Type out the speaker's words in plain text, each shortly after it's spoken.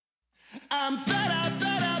I'm fed up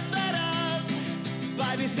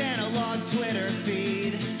by this analog Twitter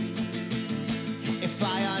feed. If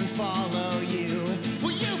I unfollow you,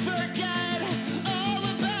 will you forget all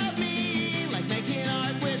about me? Like making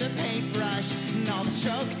art with a paintbrush and all the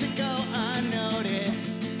strokes that go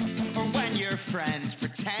unnoticed. Or when your friends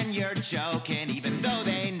pretend you're joking, even though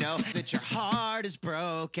they know that your heart is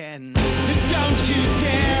broken. Don't you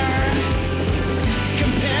dare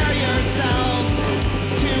compare yourself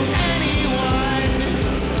to anyone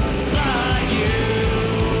but you.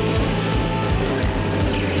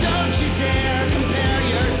 Don't you dare compare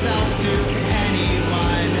yourself to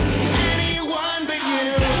anyone but you.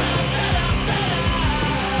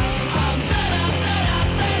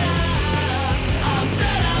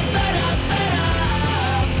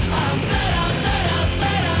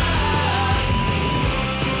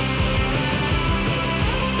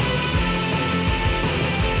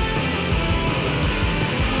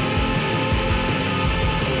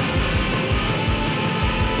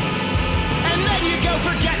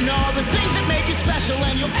 Forgetting all the things that make you special,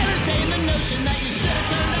 and you'll entertain the notion that you should have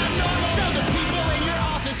turned out normal, so the people in your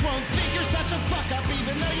office won't think you're such a fuck up,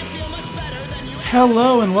 even though you feel much better than you.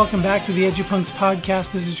 Hello and welcome back to the EduPunks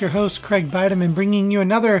podcast. This is your host Craig Bideman, bringing you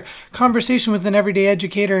another conversation with an everyday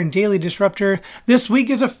educator and daily disruptor. This week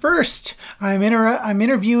is a first. I'm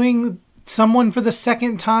interviewing someone for the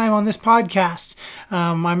second time on this podcast.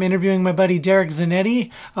 I'm interviewing my buddy Derek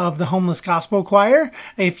Zanetti of the Homeless Gospel Choir.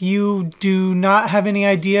 If you do not have any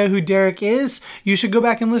idea who Derek is, you should go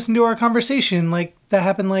back and listen to our conversation. Like that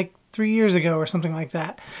happened like 3 years ago or something like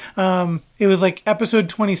that. It was like episode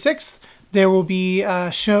 26. There will be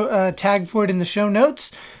a tag for it in the show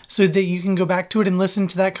notes so that you can go back to it and listen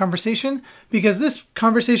to that conversation, because this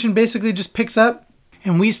conversation basically just picks up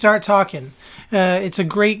and we start talking. It's a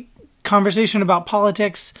great conversation about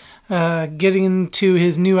politics, getting into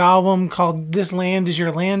his new album called This Land Is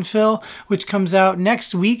Your Landfill, which comes out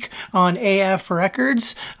next week on AF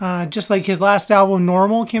Records. Just like his last album,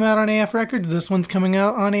 Normal, came out on AF Records, this one's coming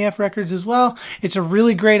out on AF Records as well. It's a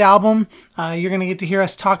really great album. You're going to get to hear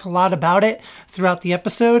us talk a lot about it throughout the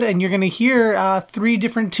episode, and you're going to hear 3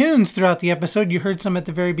 different tunes throughout the episode. You heard some at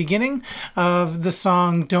the very beginning of the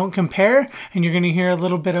song Don't Compare, and you're going to hear a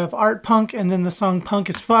little bit of art punk, and then the song Punk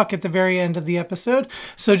as Fuck at the very end of the episode.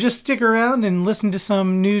 So just stick around and listen to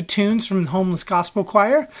some new tunes from the Homeless Gospel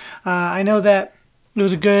Choir. I know that it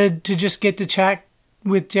was good to just get to chat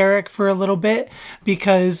with Derek for a little bit,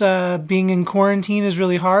 because being in quarantine is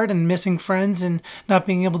really hard, and missing friends and not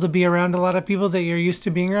being able to be around a lot of people that you're used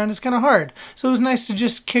to being around is kind of hard. So it was nice to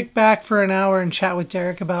just kick back for an hour and chat with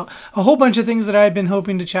Derek about a whole bunch of things that I'd been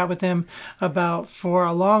hoping to chat with him about for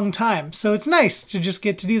a long time. So it's nice to just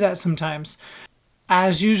get to do that sometimes.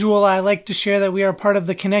 As usual, I like to share that we are part of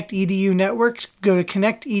the Connect EDU network. Go to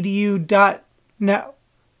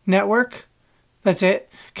connectedu.network. That's it.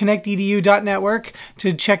 connectedu.network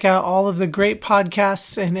to check out all of the great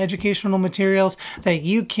podcasts and educational materials that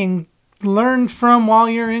you can learn from while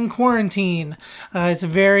you're in quarantine. It's a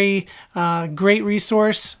very great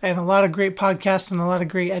resource, and a lot of great podcasts and a lot of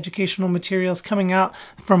great educational materials coming out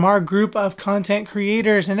from our group of content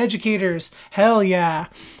creators and educators. Hell yeah.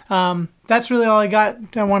 That's really all I got.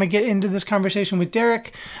 I want to get into this conversation with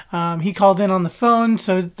Derek. He called in on the phone,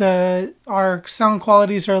 so our sound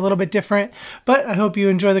qualities are a little bit different, but I hope you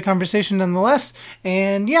enjoy the conversation nonetheless.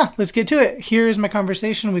 And yeah, let's get to it. Here is my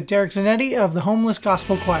conversation with Derek Zanetti of the Homeless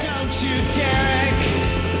Gospel Choir. Don't you, Derek,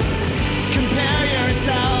 compare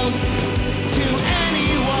yourself to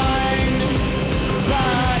anyone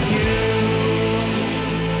but you.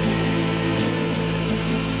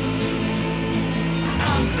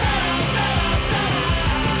 I'm fed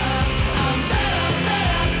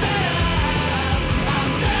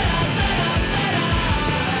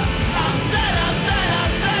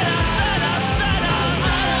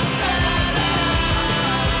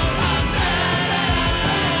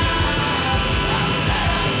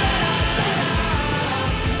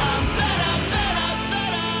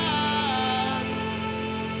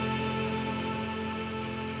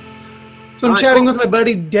So I'm chatting with my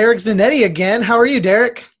buddy Derek Zanetti again. How are you,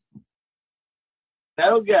 Derek?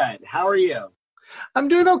 So good. How are you? I'm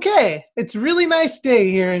doing okay. It's a really nice day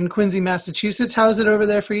here in Quincy, Massachusetts. How is it over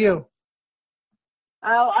there for you?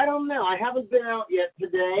 Oh, I don't know. I haven't been out yet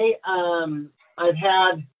today. I've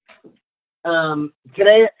had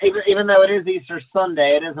today, even though it is Easter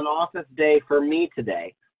Sunday, it is an office day for me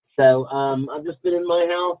today. So I've just been in my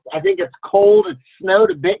house. I think it's cold. It snowed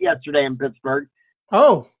a bit yesterday in Pittsburgh.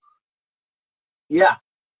 Oh. Yeah.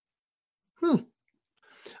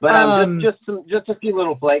 But just a few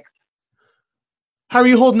little flakes. How are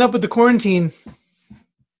you holding up with the quarantine?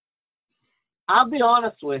 I'll be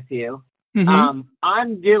honest with you. Mm-hmm.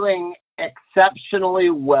 I'm doing exceptionally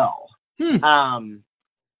well.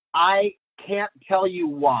 I can't tell you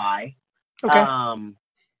why. Okay.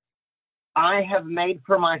 I have made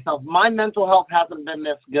for myself, my mental health hasn't been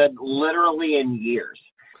this good literally in years.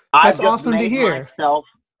 That's awesome to hear.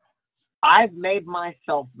 I've made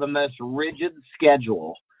myself the most rigid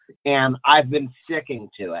schedule, and I've been sticking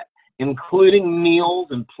to it, including meals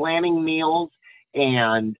and planning meals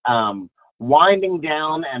and winding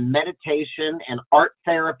down and meditation and art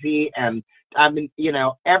therapy. And I've been,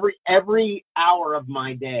 every hour of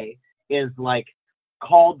my day is like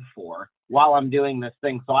called for while I'm doing this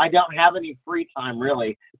thing. So I don't have any free time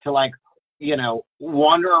really to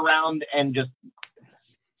wander around and just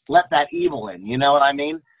let that evil in, you know what I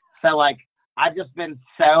mean? So like, I've just been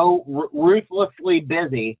so ruthlessly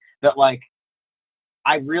busy that like,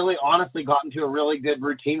 I really honestly got into a really good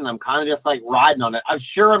routine, and I'm kind of just like riding on it. I'm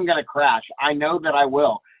sure I'm going to crash. I know that I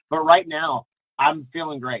will, but right now I'm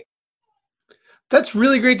feeling great. That's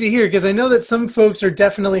really great to hear, because I know that some folks are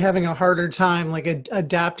definitely having a harder time like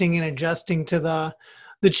adapting and adjusting to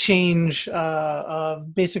the change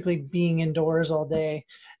of basically being indoors all day.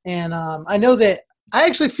 And I know that I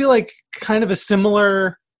actually feel like kind of a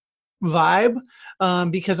similar vibe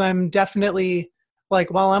because I'm definitely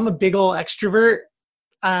like, while I'm a big old extrovert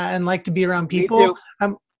and like to be around people,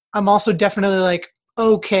 I'm also definitely like,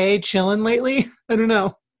 okay, chilling lately. I don't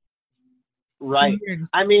know. Right.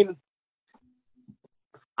 I mean,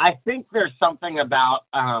 I think there's something about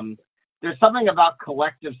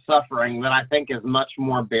collective suffering that I think is much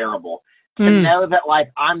more bearable. To know that like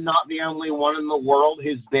I'm not the only one in the world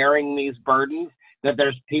who's bearing these burdens, that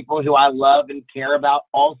there's people who I love and care about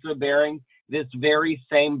also bearing this very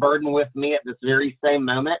same burden with me at this very same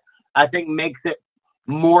moment, I think makes it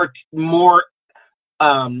more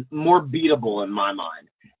beatable in my mind.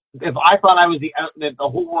 If I thought that the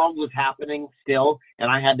whole world was happening still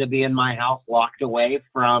and I had to be in my house locked away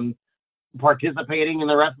from participating in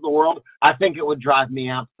the rest of the world, I think it would drive me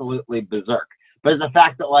absolutely berserk. But the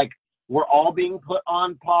fact that like we're all being put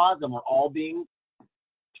on pause and we're all being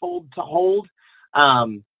told to hold,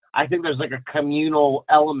 I think there's like a communal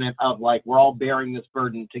element of like we're all bearing this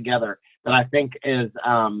burden together that I think is,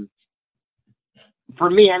 for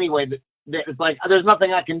me anyway, it's like there's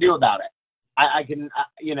nothing I can do about it. I can,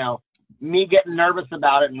 me getting nervous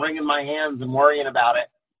about it and wringing my hands and worrying about it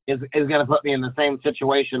is going to put me in the same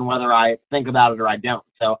situation whether I think about it or I don't.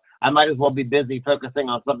 So I might as well be busy focusing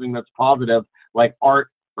on something that's positive, like art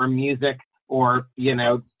or music or,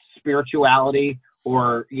 spirituality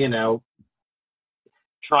or,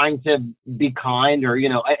 trying to be kind or,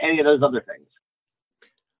 any of those other things.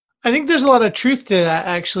 I think there's a lot of truth to that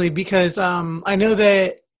actually, because I know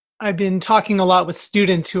that I've been talking a lot with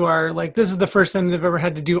students who are like, this is the first time they've ever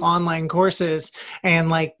had to do online courses. And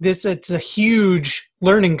like this, it's a huge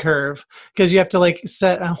learning curve because you have to like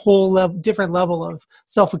set a whole different level of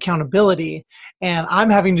self-accountability. And I'm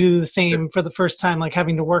having to do the same for the first time, like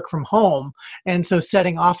having to work from home. And so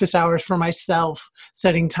setting office hours for myself,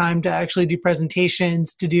 setting time to actually do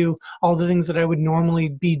presentations, to do all the things that I would normally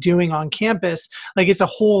be doing on campus, like it's a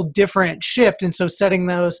whole different shift. And so setting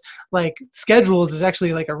those like schedules is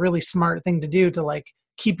actually like a really smart thing to do to like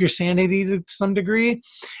keep your sanity to some degree.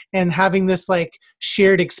 And having this like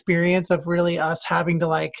shared experience of really us having to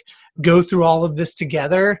like go through all of this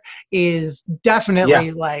together is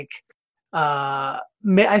definitely like I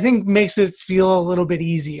think makes it feel a little bit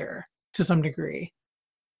easier to some degree.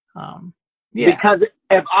 Because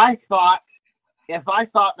if I thought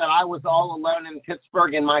that I was all alone in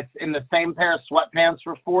Pittsburgh in the same pair of sweatpants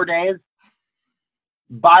for 4 days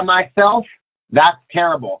by myself, that's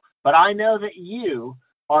terrible. But I know that you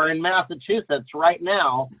are in Massachusetts right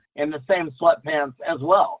now in the same sweatpants as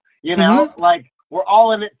well. Like we're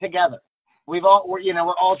all in it together. We're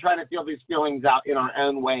all trying to feel these feelings out in our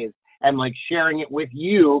own ways, and like sharing it with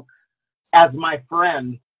you as my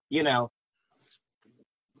friend,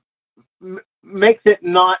 makes it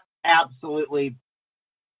not absolutely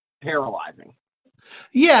paralyzing.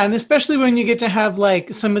 Yeah, and especially when you get to have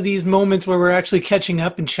like some of these moments where we're actually catching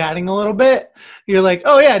up and chatting a little bit, you're like,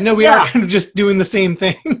 oh yeah, no, we are kind of just doing the same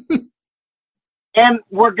thing. And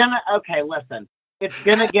listen, it's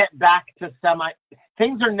gonna get back to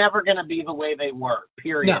things are never gonna be the way they were,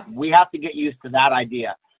 period. No. We have to get used to that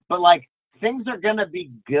idea. But like things are gonna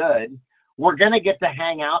be good. We're gonna get to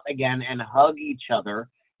hang out again and hug each other.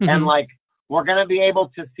 And like we're going to be able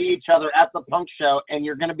to see each other at the punk show, and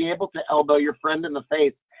you're going to be able to elbow your friend in the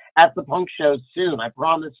face at the punk show soon. I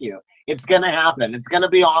promise you. It's going to happen. It's going to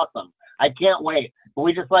be awesome. I can't wait. But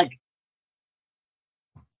we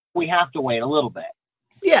have to wait a little bit.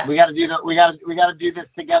 Yeah. We got to do that. We got to do this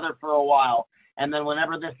together for a while. And then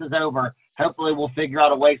whenever this is over, hopefully we'll figure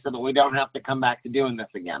out a way so that we don't have to come back to doing this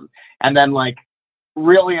again. And then like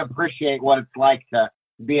really appreciate what it's like to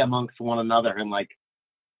be amongst one another and like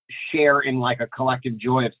share in like a collective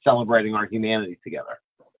joy of celebrating our humanity together.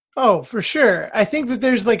 Oh, for sure. I think that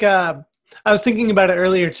there's like I was thinking about it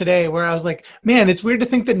earlier today where I was like, man, it's weird to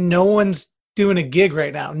think that no one's doing a gig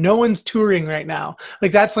right now. No one's touring right now.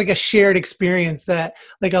 Like that's like a shared experience that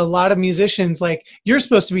like a lot of musicians, like you're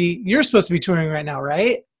supposed to be touring right now,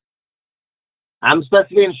 right? I'm supposed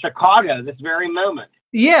to be in Chicago this very moment.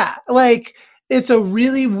 Yeah. Like it's a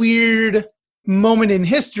really weird moment in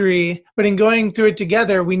history, but in going through it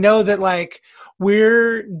together, we know that like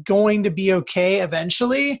we're going to be okay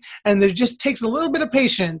eventually. And there just takes a little bit of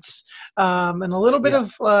patience and a little bit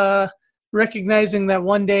of recognizing that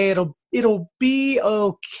one day it'll be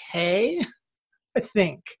okay, I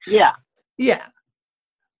think. Yeah. Yeah.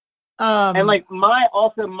 And like my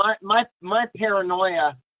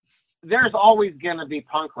paranoia, there's always gonna be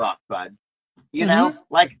punk rock, bud. You know?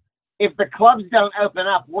 Like if the clubs don't open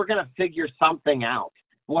up, we're gonna figure something out.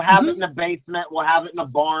 We'll have it in a basement, we'll have it in a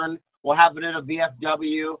barn, we'll have it in a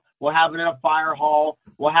VFW, we'll have it in a fire hall,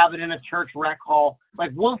 we'll have it in a church rec hall.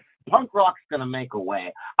 Like punk rock's gonna make a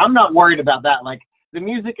way. I'm not worried about that. Like the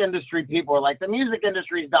music industry, people are like, the music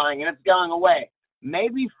industry is dying and it's going away.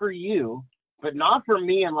 Maybe for you, but not for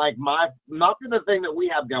me and like not for the thing that we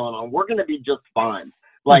have going on. We're gonna be just fine.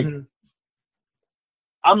 Like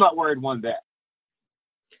I'm not worried one bit.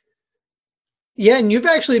 Yeah, and you've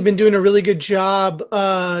actually been doing a really good job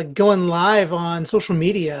going live on social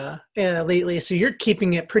media lately, so you're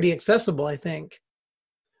keeping it pretty accessible, I think.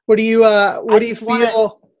 How do you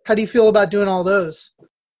feel about doing all those?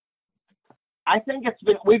 I think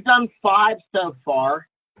we've done 5 so far,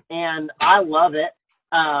 and I love it.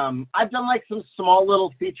 I've done like some small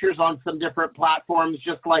little features on some different platforms,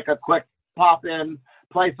 just like a quick pop in,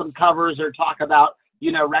 play some covers or talk about,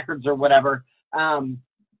 records or whatever.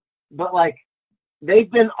 But like,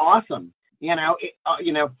 they've been awesome.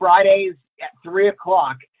 Fridays at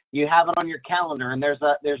 3:00, you have it on your calendar, and there's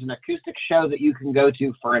an acoustic show that you can go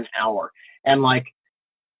to for an hour, and like,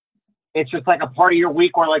 it's just like a part of your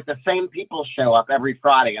week where like the same people show up every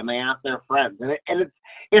Friday and they ask their friends, and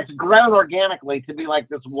it's grown organically to be like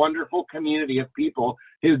this wonderful community of people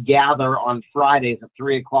who gather on Fridays at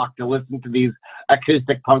 3:00 to listen to these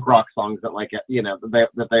acoustic punk rock songs that like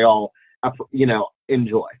that they all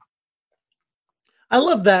enjoy. I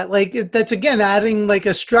love that. Like that's again adding like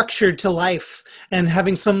a structure to life and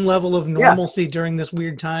having some level of normalcy during this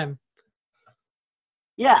weird time.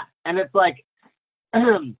 Yeah, and it's like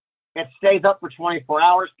it stays up for 24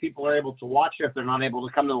 hours. People are able to watch it if they're not able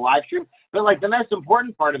to come to the live stream. But like the most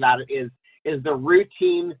important part about it is the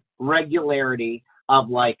routine regularity of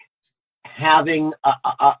like having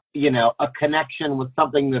a connection with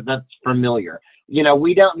something that's familiar.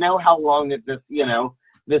 We don't know how long that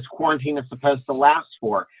this quarantine is supposed to last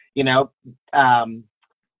for.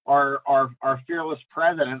 Our fearless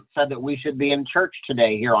president said that we should be in church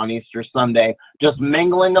today here on Easter Sunday, just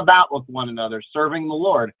mingling about with one another, serving the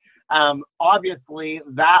Lord. Obviously,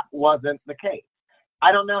 that wasn't the case.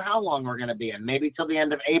 I don't know how long we're going to be in. Maybe till the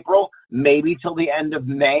end of April, maybe till the end of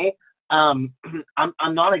May. I'm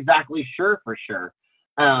not exactly sure for sure.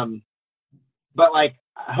 But like,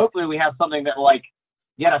 hopefully we have something that like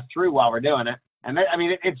get us through while we're doing it. And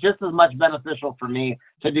it's just as much beneficial for me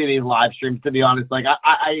to do these live streams, to be honest. Like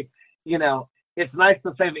I it's nice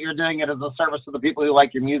to say that you're doing it as a service to the people who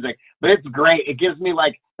like your music, but it's great. It gives me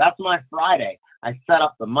like, that's my Friday. I set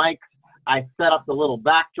up the mics. I set up the little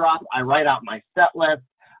backdrop. I write out my set list.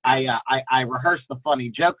 I rehearse the funny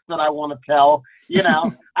jokes that I want to tell.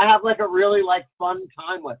 I have like a really like fun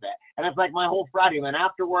time with it. And it's like my whole Friday. And then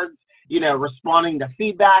afterwards, responding to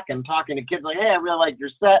feedback and talking to kids like, hey, I really like your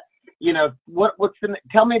set.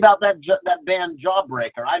 Tell me about that band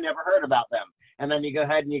Jawbreaker. I never heard about them. And then you go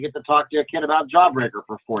ahead and you get to talk to a kid about Jawbreaker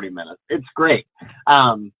for 40 minutes. It's great.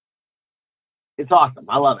 It's awesome.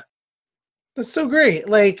 I love it. That's so great.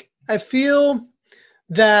 Like, I feel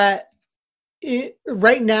that it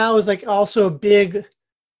right now is like also a big,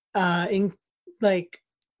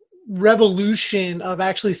 revolution of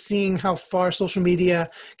actually seeing how far social media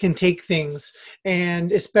can take things.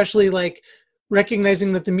 And especially like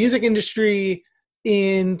recognizing that the music industry,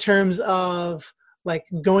 in terms of like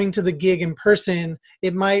going to the gig in person,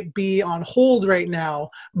 it might be on hold right now,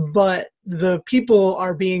 but the people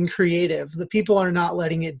are being creative. The people are not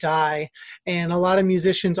letting it die. And a lot of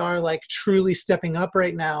musicians are like truly stepping up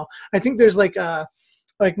right now. I think there's like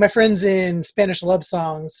my friends in Spanish Love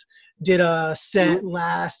Songs, did a set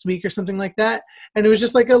last week or something like that, and it was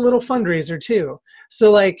just like a little fundraiser too.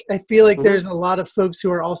 So like I feel like there's a lot of folks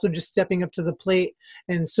who are also just stepping up to the plate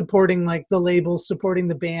and supporting like the labels, supporting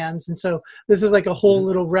the bands. And so this is like a whole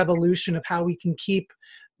little revolution of how we can keep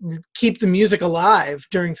the music alive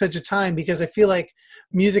during such a time, because I feel like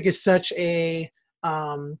music is such a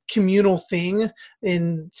communal thing,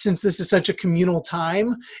 and since this is such a communal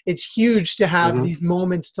time, it's huge to have these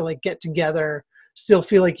moments to like get together, still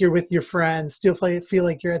feel like you're with your friends, still feel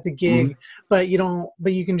like you're at the gig, but you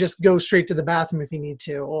can just go straight to the bathroom if you need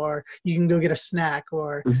to, or you can go get a snack,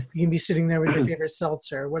 or you can be sitting there with your favorite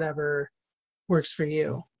seltzer, whatever works for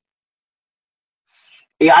you.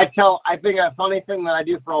 Yeah, I think a funny thing that I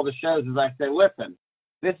do for all the shows is I say, listen,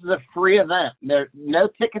 this is a free event. There's no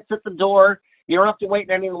tickets at the door. You don't have to wait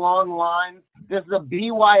in any long lines. This is a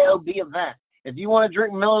BYOB event. If you want to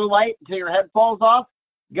drink Miller Lite until your head falls off,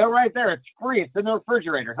 go right there. It's free. It's in the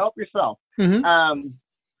refrigerator. Help yourself. And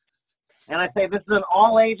I say this is an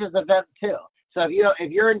all ages event too. So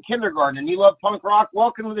if you're in kindergarten and you love punk rock,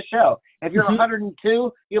 welcome to the show. If you're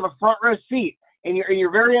 102, you have a front row seat in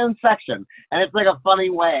your very own section. And it's like a funny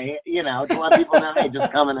way, to let people know, hey,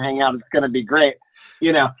 just come and hang out. It's going to be great.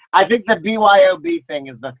 I think the BYOB thing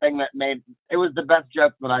is the thing that it was the best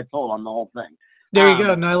joke that I told on the whole thing. There you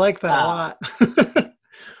go. And I like that a lot.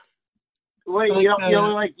 Well,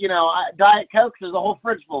 Diet Cokes, there's a whole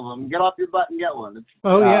fridge full of them. Get off your butt and get one.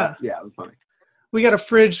 Yeah. Yeah, it was funny. We got a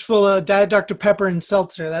fridge full of Diet Dr. Pepper and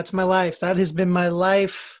seltzer. That's my life. That has been my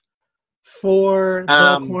life for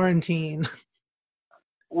the quarantine.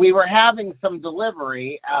 We were having some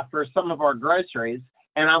delivery for some of our groceries,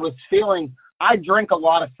 and I drink a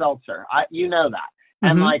lot of seltzer. You know that.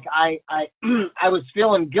 And I was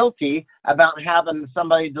feeling guilty about having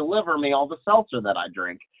somebody deliver me all the seltzer that I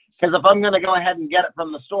drink. Because if I'm going to go ahead and get it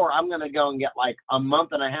from the store, I'm going to go and get like a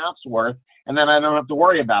month and a half's worth, and then I don't have to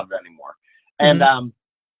worry about it anymore. And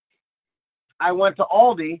I went to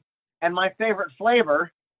Aldi, and my favorite flavor,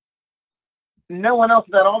 no one else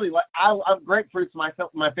at Aldi, grapefruit's my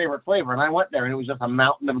favorite flavor, and I went there, and it was just a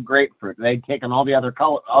mountain of grapefruit. They'd taken all the other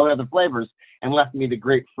flavors and left me the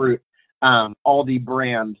grapefruit Aldi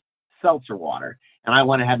brand seltzer water. And I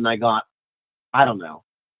went ahead and I got, I don't know,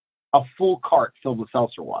 a full cart filled with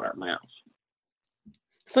seltzer water at my house.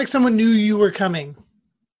 It's like someone knew you were coming.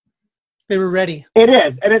 They were ready. It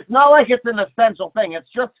is. And it's not like it's an essential thing. It's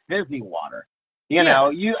just fizzy water.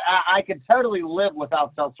 I could totally live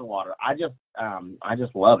without seltzer water. I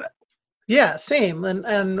just love it. Yeah, same.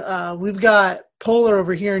 And we've got Polar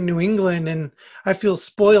over here in New England, and I feel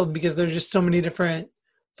spoiled because there's just so many different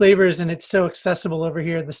flavors, and it's so accessible over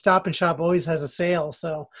here. The Stop and Shop always has a sale,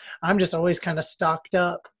 so I'm just always kind of stocked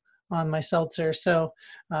up on my seltzer. So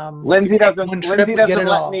Lindsay doesn't let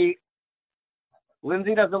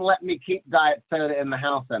me keep diet soda in the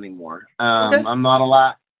house anymore. Okay.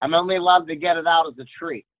 I'm only allowed to get it out as a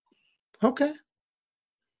treat. Okay. A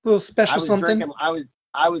little special something. Bud,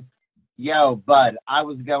 I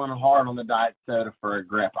was going hard on the diet soda for a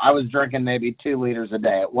grip. I was drinking maybe 2 liters a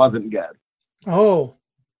day. It wasn't good. Oh.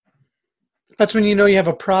 That's when you know you have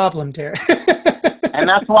a problem, Derek. And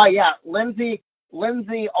that's why,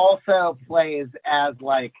 Lindsay also plays as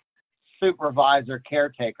like supervisor,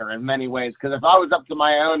 caretaker in many ways. Because if I was up to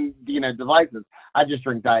my own, devices, I'd just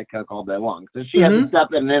drink Diet Coke all day long. So she had to step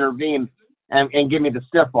in and intervene and give me the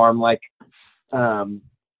stiff arm, like, knock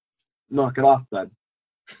it off, bud.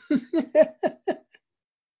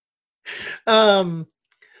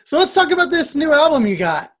 So let's talk about this new album you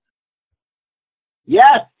got.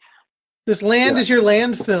 Yes. This Land is Your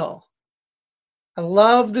Landfill. I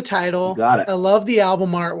love the title. Got it. I love the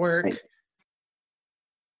album artwork.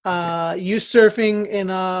 You surfing in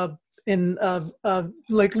a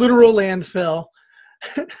like literal landfill.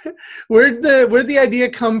 Where'd the idea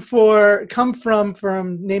come from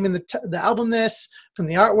naming the album this, from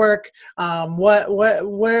the artwork?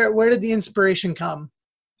 Where did the inspiration come?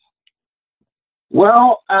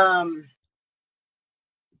 Well,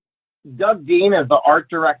 Doug Dean is the art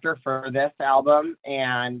director for this album,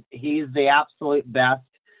 and he's the absolute best.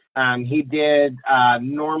 He did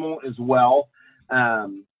Normal as well.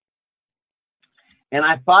 And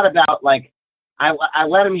I thought about, like, I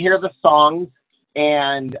let him hear the songs,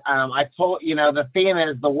 and I told, the theme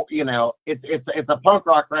is it's a punk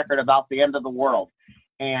rock record about the end of the world.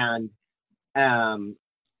 And the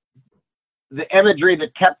imagery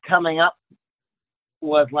that kept coming up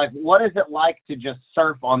was like, what is it like to just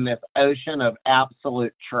surf on this ocean of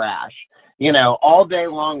absolute trash? All day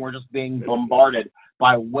long we're just being bombarded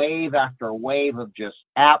by wave after wave of just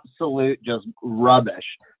absolute, just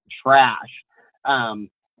rubbish, trash. And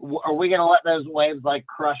are we going to let those waves like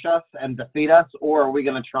crush us and defeat us, or are we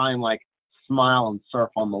going to try and like smile and surf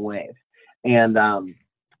on the wave? And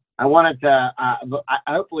I wanted to,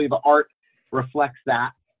 hopefully the art reflects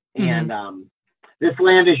that. Mm-hmm. And This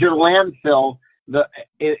Land Is Your Landfill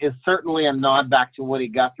is certainly a nod back to Woody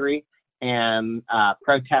Guthrie and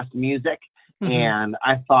protest music. Mm-hmm. And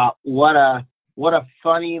I thought, what a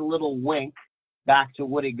funny little wink back to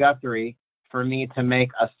Woody Guthrie for me to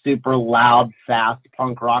make a super loud, fast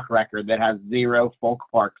punk rock record that has zero folk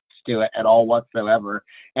parts to it at all whatsoever,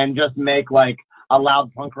 and just make like a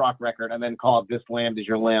loud punk rock record and then call it This Land Is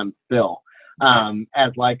Your Landfill,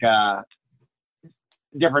 as like a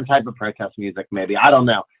different type of protest music, maybe. I don't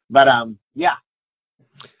know. But yeah.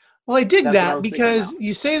 Well, I dig That's what I that was because thinking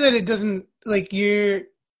you say that it doesn't like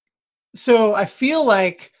so I feel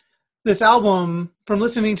like this album, from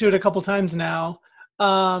listening to it a couple times now,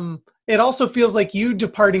 it also feels like you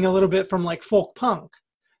departing a little bit from like folk punk.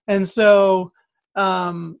 And so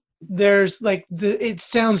there's like it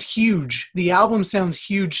sounds huge. The album sounds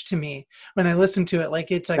huge to me when I listen to it.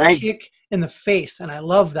 Like it's a kick in the face, and I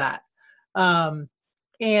love that. And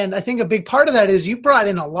I think a big part of that is you brought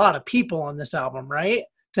in a lot of people on this album, right?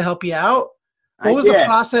 To help you out. What was the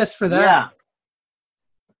process for that? Yeah.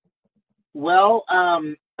 Well,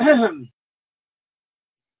 I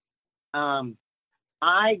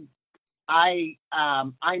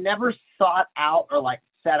never sought out or like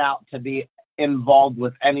set out to be involved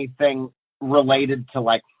with anything related to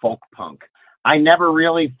like folk punk. I never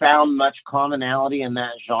really found much commonality in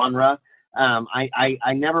that genre.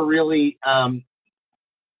 I never really, I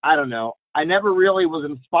don't know. I never really was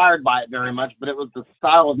inspired by it very much, but it was the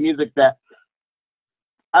style of music that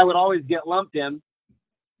I would always get lumped in.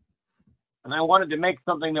 And I wanted to make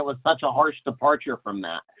something that was such a harsh departure from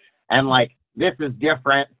that. And like, this is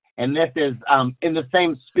different. And this is in the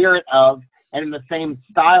same spirit of, and in the same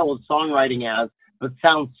style of songwriting as, but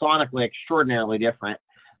sounds sonically extraordinarily different.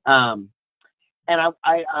 And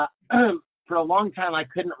I for a long time, I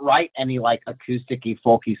couldn't write any like acoustic-y,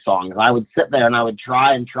 folky songs. I would sit there and I would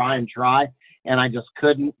try and try and try, and I just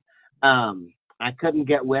couldn't. I couldn't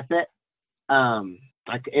get with it.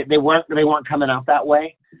 They weren't coming out that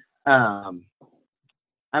way. I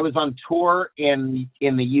was on tour in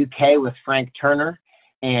the UK with Frank Turner,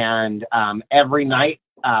 and every night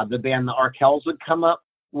the band the Arkells would come up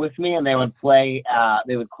with me, and they would play.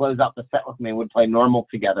 They would close out the set with me and would play Normal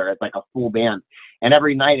together as like a full band. And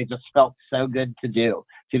every night it just felt so good to do,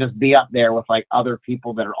 to just be up there with like other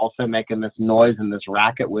people that are also making this noise and this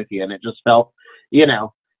racket with you. And it just felt, you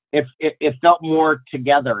know, it felt more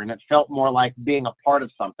together, and it felt more like being a part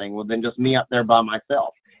of something than just me up there by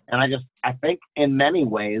myself. And I think in many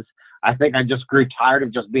ways, I think I just grew tired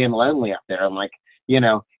of just being lonely up there. I'm like, you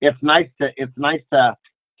know, it's nice to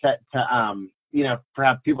you know, for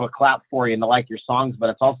have people to clap for you and to like your songs, but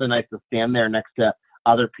it's also nice to stand there next to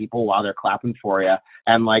other people while they're clapping for you.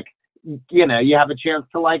 And like, you know, you have a chance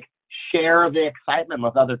to like share the excitement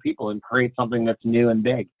with other people and create something that's new and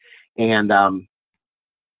big. And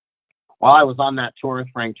while I was on that tour with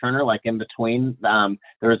Frank Turner, like in between,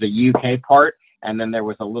 there was a UK part, and then there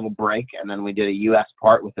was a little break, and then we did a US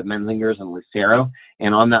part with the Menzingers and Lucero.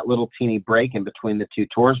 And on that little teeny break in between the two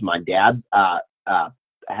tours, my dad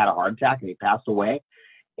had a heart attack and he passed away.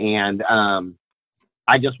 And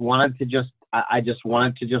I just wanted to just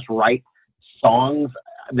write songs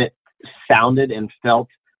that sounded and felt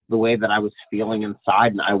the way that I was feeling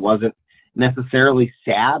inside. And I wasn't necessarily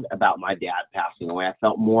sad about my dad passing away. I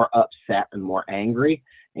felt more upset and more angry,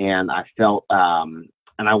 and I felt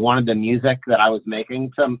and I wanted the music that I was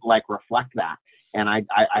making to like reflect that. And I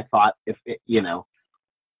thought, if it, you know,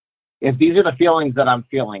 if these are the feelings that I'm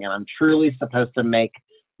feeling, and I'm truly supposed to make,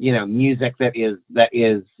 you know, music that is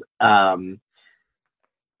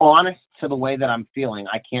honest to the way that I'm feeling,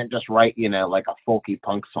 I can't just write, you know, like a folky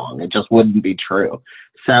punk song. It just wouldn't be true.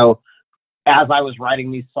 So as I was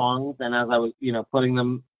writing these songs, and as I was, you know, putting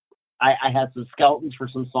them, I had some skeletons for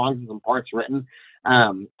some songs and some parts written.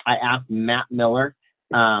 I asked Matt Miller,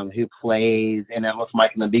 who plays in Endless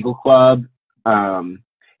Mike and the Beagle Club,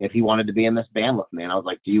 if he wanted to be in this band with me. And I was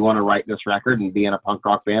like, do you want to write this record and be in a punk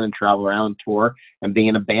rock band and travel around and tour and be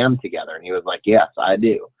in a band together? And he was like, yes, I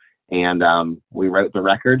do. And we wrote the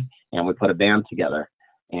record and we put a band together.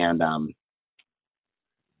 And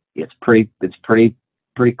it's pretty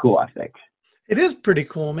cool, I think. It is pretty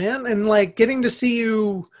cool, man. And like getting to see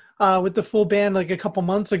you with the full band like a couple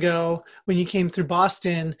months ago when you came through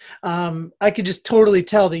Boston, I could just totally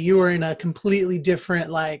tell that you were in a completely different,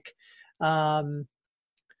 like,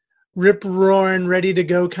 rip roaring, ready to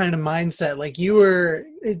go kind of mindset. Like you were,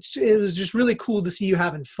 it was just really cool to see you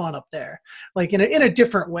having fun up there, like in a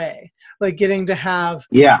different way, like getting to have,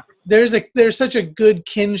 Yeah. there's such a good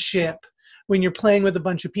kinship when you're playing with a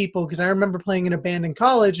bunch of people. Cause I remember playing in a band in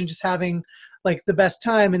college and just having like the best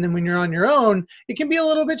time. And then when you're on your own, it can be a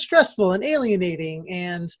little bit stressful and alienating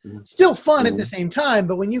and still fun at the same time.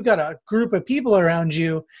 But when you've got a group of people around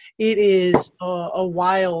you, it is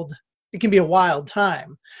it can be a wild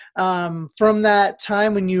time. From that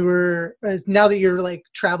time when you were, now that you're like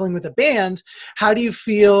traveling with a band, how do you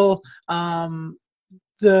feel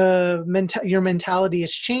your mentality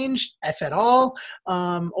has changed, if at all?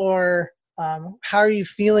 Or how are you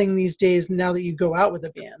feeling these days now that you go out with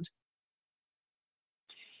a band?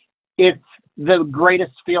 It's the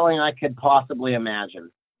greatest feeling I could possibly imagine.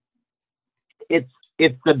 It's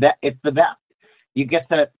the best. You get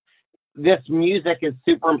to, this music is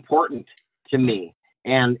super important to me,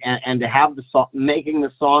 and to have making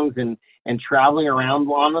the songs and traveling around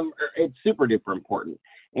on them, it's super duper important.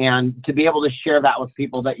 And to be able to share that with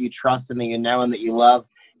people that you trust and that you know and that you love,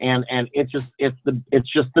 and it's just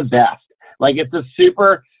the best. Like it's a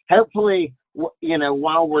super, hopefully,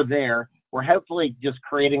 while we're there, we're hopefully just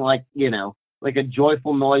creating like a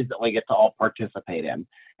joyful noise that we get to all participate in.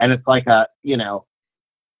 And it's like they're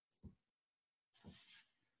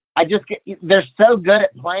so good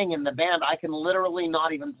at playing in the band, I can literally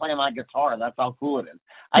not even play my guitar. That's how cool it is.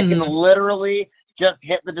 I can literally just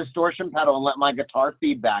hit the distortion pedal and let my guitar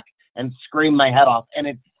feedback and scream my head off, and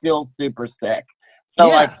it's still super sick. So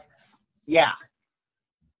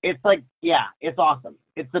it's awesome.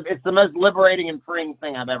 It's the most liberating and freeing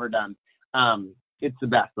thing I've ever done. It's the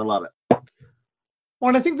best. I love it. Well,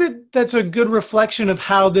 and I think that's a good reflection of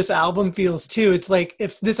how this album feels too. It's like,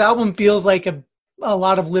 if this album feels like a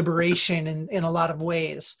lot of liberation in a lot of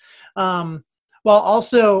ways. While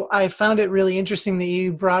also I found it really interesting that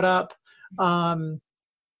you brought up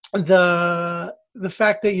the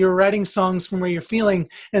fact that you're writing songs from where you're feeling,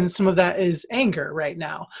 and some of that is anger right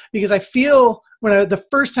now. Because I feel the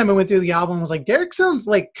first time I went through the album, I was like, Derek sounds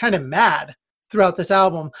like kind of mad throughout this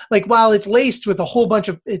album. Like while it's laced with a whole bunch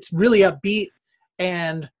of, it's really upbeat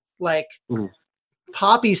and like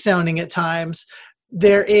poppy sounding at times,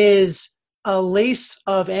 there is a lace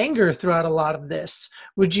of anger throughout a lot of this.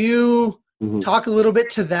 Would you talk a little bit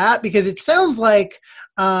to that? Because it sounds like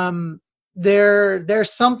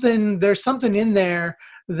there's something in there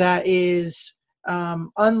that is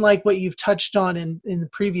unlike what you've touched on in the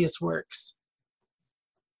previous works.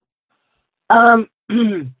 I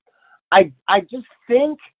just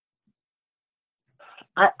think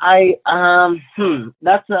that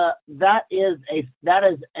is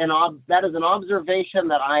an observation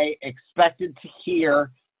that I expected to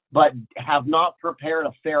hear, but have not prepared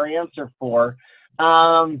a fair answer for.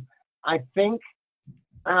 I think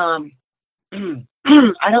I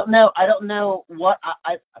don't know what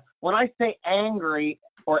when I say angry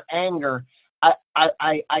or anger,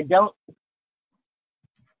 I don't.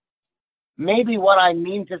 Maybe what I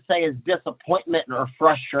mean to say is disappointment or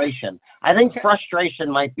frustration. I think frustration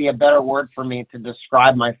might be a better word for me to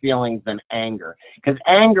describe my feelings than anger. Because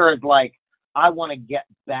anger is like, I want to get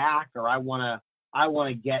back, or I want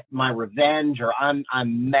to get my revenge, or I'm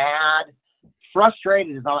mad.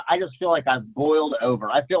 Frustrated is, I just feel like I've boiled over.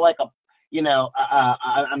 I feel like I'm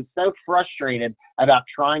so frustrated about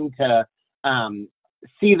trying to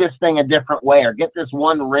see this thing a different way, or get this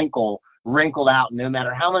one wrinkled out, no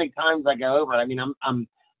matter how many times I go over it. I mean, I'm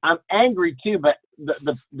angry too, but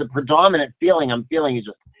the predominant feeling I'm feeling is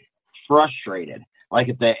just frustrated, like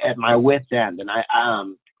at my wit's end. And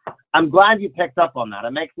I'm glad you picked up on that.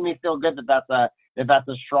 It makes me feel good that that's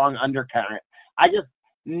a strong undercurrent. I just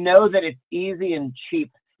know that it's easy and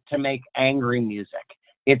cheap to make angry music.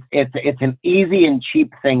 It's an easy and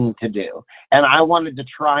cheap thing to do, and I wanted to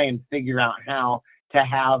try and figure out how to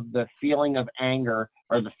have the feeling of anger,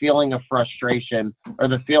 or the feeling of frustration, or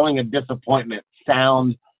the feeling of disappointment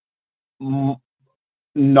sound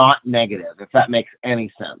not negative, if that makes any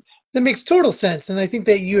sense. That makes total sense. And I think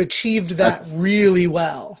that you achieved that really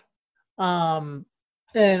well. And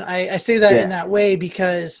I say that in that way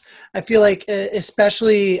because I feel like,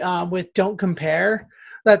 especially with Don't Compare,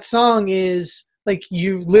 that song is like,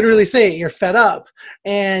 you literally say it, you're fed up.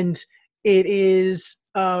 And it is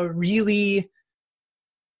really,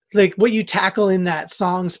 like, what you tackle in that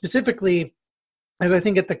song specifically is, I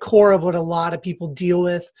think, at the core of what a lot of people deal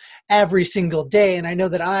with every single day. And I know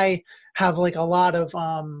that I have like a lot of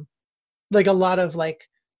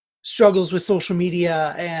struggles with social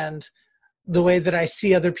media and the way that I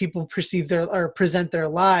see other people perceive or present their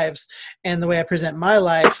lives, and the way I present my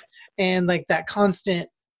life, and like that constant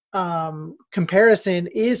comparison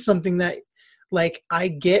is something that like I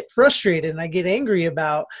get frustrated and I get angry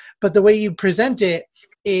about, but the way you present it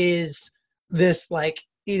is this, like,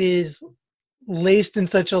 it is laced in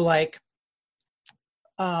such a like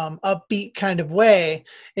upbeat kind of way,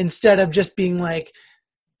 instead of just being like,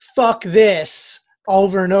 fuck this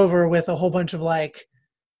over and over with a whole bunch of like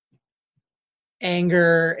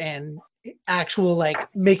anger and actual like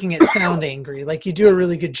making it sound angry. Like you do a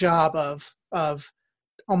really good job of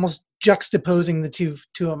almost juxtaposing the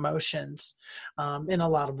two emotions in a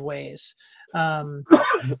lot of ways. So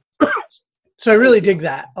I really dig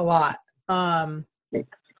that a lot.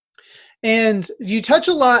 And you touch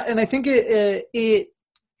a lot, and I think it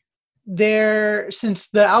there, since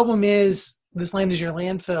the album is This Land Is Your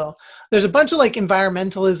Landfill, there's a bunch of like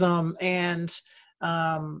environmentalism and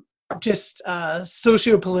just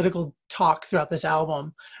socio-political talk throughout this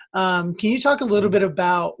album. Can you talk a little bit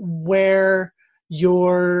about where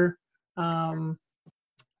your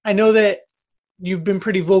I know that you've been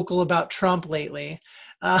pretty vocal about Trump lately,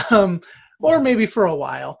 or maybe for a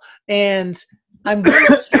while, and I'm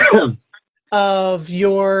of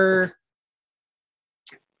your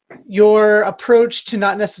approach to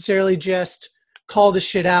not necessarily just call the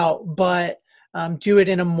shit out, but do it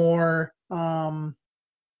in a more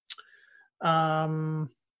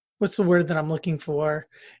what's the word that I'm looking for?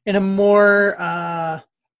 In a more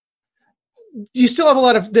you still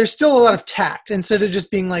have there's still a lot of tact, instead of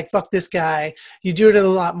just being like, fuck this guy. You do it in a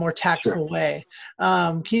lot more tactful way.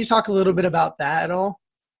 Can you talk a little bit about that at all?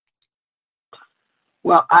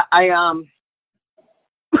 Well, I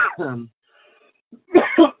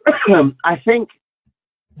think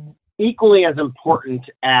equally as important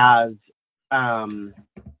as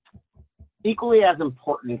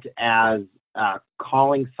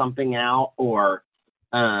calling something out or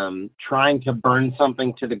trying to burn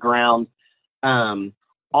something to the ground,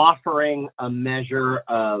 offering a measure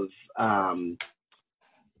of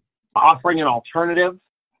offering an alternative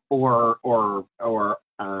or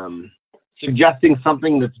suggesting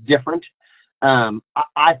something that's different,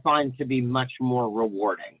 I find to be much more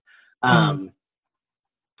rewarding.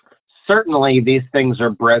 Certainly these things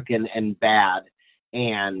are broken and bad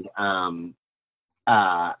and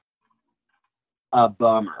a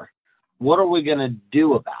bummer. What are we going to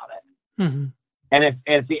do about it? Mm-hmm. And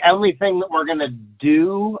if the only thing that we're going to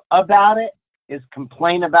do about it is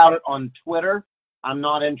complain about it on Twitter, I'm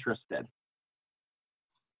not interested.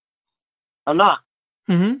 I'm not.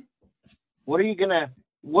 Mm-hmm. What are you gonna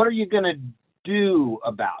do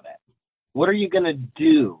about it? What are you gonna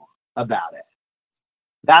do about it?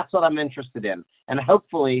 That's what I'm interested in. And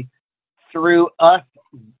hopefully through us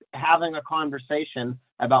having a conversation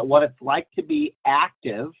about what it's like to be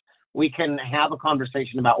active, we can have a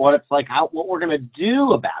conversation about what it's like, what we're going to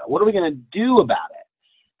do about it. What are we going to do about it?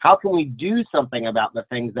 How can we do something about the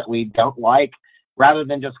things that we don't like rather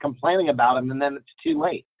than just complaining about them and then it's too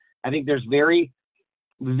late? I think there's very,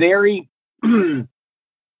 very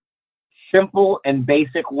simple and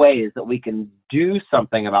basic ways that we can do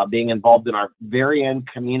something about being involved in our very own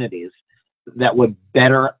communities that would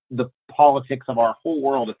better the politics of our whole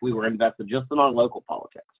world if we were invested just in our local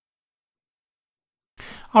politics.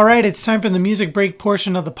 All right, it's time for the music break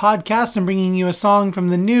portion of the podcast. I'm bringing you a song from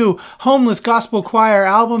the new Homeless Gospel Choir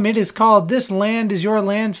album. It is called This Land Is Your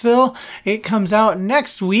Landfill. It comes out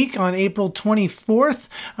next week on April 24th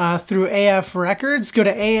through AF Records. Go to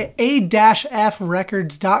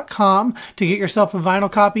a-frecords.com to get yourself a vinyl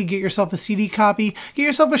copy, get yourself a CD copy, get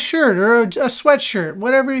yourself a shirt or a sweatshirt,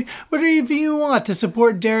 whatever you want to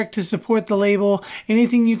support Derek, to support the label.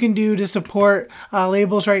 Anything you can do to support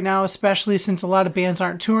labels right now, especially since a lot of bands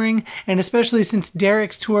aren't touring, and especially since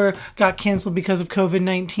Derek's tour got canceled because of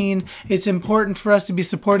COVID-19, it's important for us to be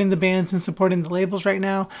supporting the bands and supporting the labels right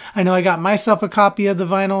now. I know I got myself a copy of the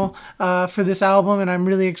vinyl for this album, and I'm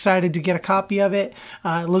really excited to get a copy of it.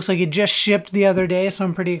 It looks like it just shipped the other day, so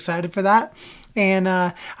I'm pretty excited for that. And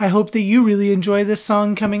I hope that you really enjoy this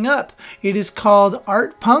song coming up. It is called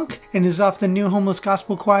Art Punk and is off the new Homeless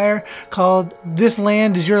Gospel Choir called This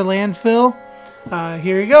Land Is Your Landfill.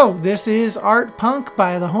 Here you go. This is Art Punk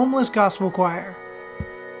by the Homeless Gospel Choir.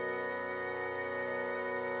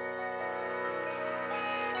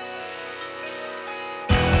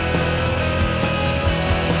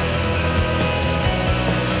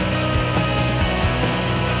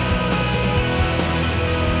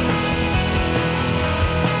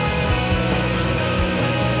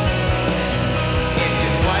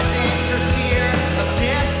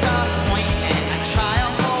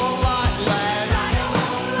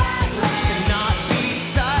 To not be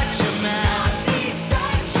such a mess.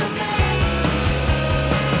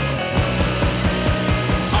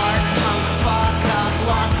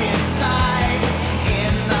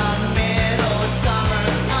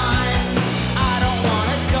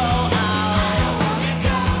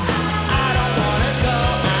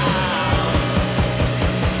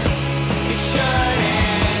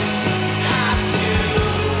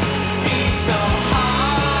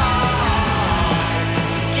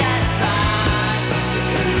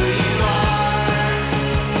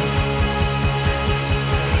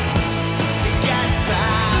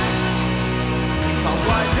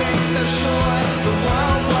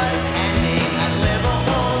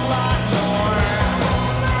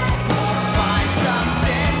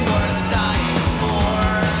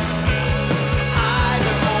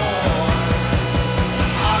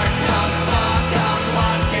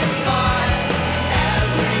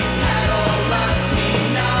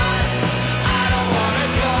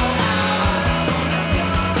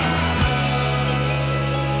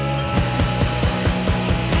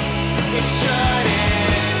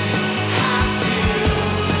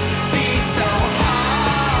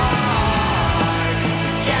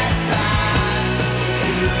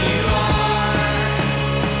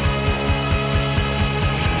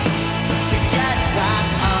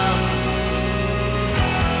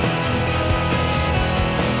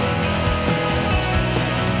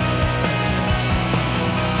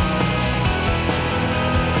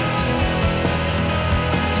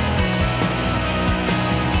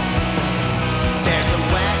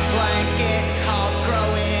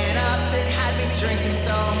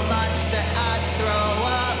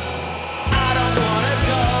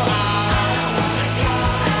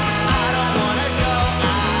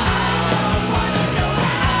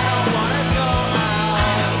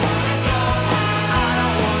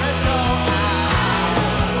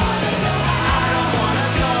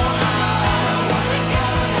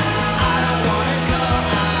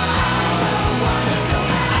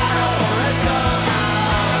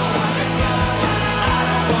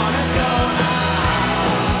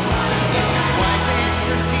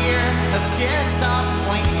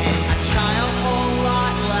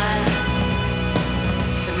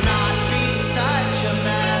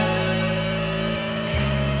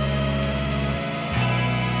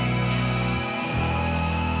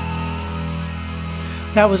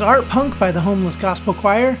 That was Art Punk by the Homeless Gospel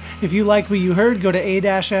Choir. If you like what you heard, go to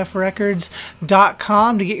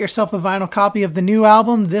a-frecords.com to get yourself a vinyl copy of the new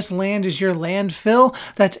album, This Land Is Your Landfill.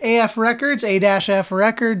 That's AF Records,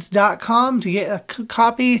 a-frecords.com to get a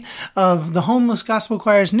copy of the Homeless Gospel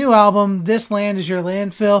Choir's new album, This Land Is Your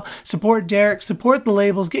Landfill. Support Derek, support the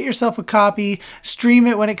labels, get yourself a copy, stream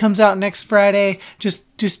it when it comes out next Friday.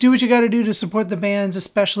 Just do what you got to do to support the bands,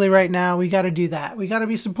 especially right now. We got to do that. We got to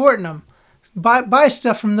be supporting them. Buy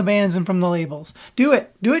stuff from the bands and from the labels. Do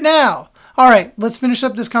it now. All right, let's finish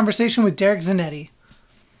up this conversation with Derek Zanetti.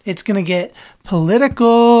 It's going to get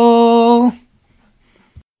political.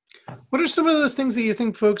 What are some of those things that you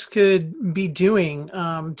think folks could be doing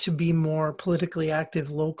to be more politically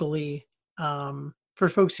active locally, for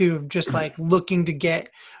folks who are just like looking to get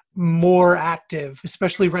more active,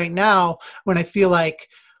 especially right now when I feel like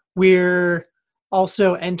we're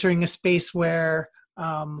also entering a space where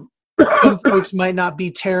some folks might not be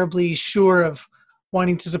terribly sure of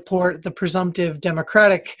wanting to support the presumptive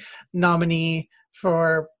Democratic nominee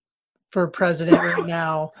for president right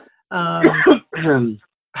now.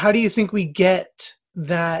 How do you think we get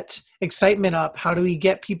that excitement up? How do we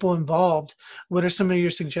get people involved? What are some of your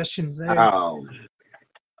suggestions there? Oh,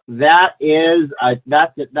 that's a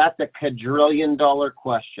quadrillion-dollar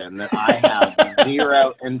question that I have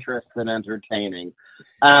zero interest in entertaining.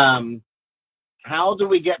 How do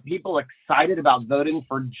we get people excited about voting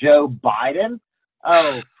for Joe Biden?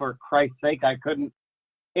 Oh, for Christ's sake, I couldn't.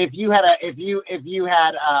 There's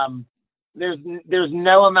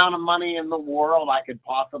no amount of money in the world I could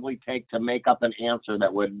possibly take to make up an answer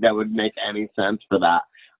that would make any sense for that.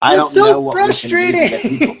 I don't know what frustrating.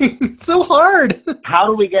 It's so hard. How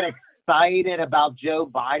do we get excited about Joe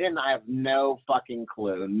Biden? I have no fucking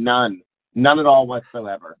clue. None at all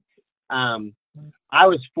whatsoever. I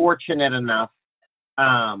was fortunate enough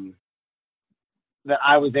that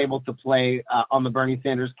I was able to play on the Bernie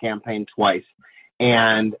Sanders campaign twice,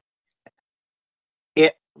 and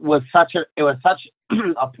it was such a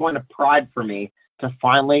point of pride for me to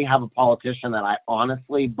finally have a politician that I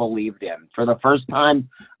honestly believed in for the first time,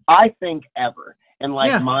 I think, ever in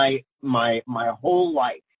my whole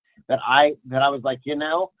life, that I was like,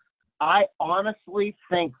 I honestly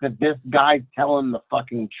think that this guy's telling the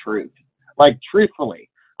fucking truth. Like, truthfully.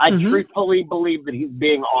 I truthfully believe that he's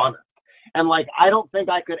being honest. And I don't think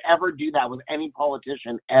I could ever do that with any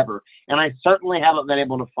politician ever. And I certainly haven't been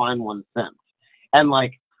able to find one since. And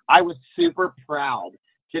I was super proud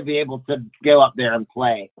to be able to go up there and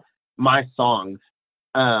play my songs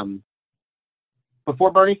before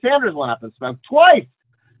Bernie Sanders went up and spoke twice.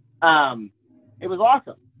 It was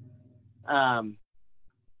awesome. I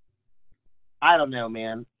don't know,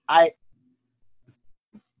 man. I'm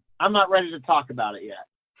not ready to talk about it yet.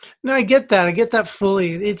 No, I get that. I get that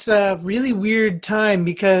fully. It's a really weird time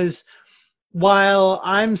because while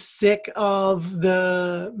I'm sick of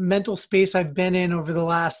the mental space I've been in over the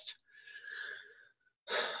last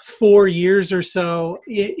 4 years or so,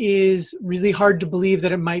 it is really hard to believe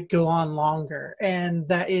that it might go on longer. And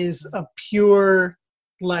that is a pure,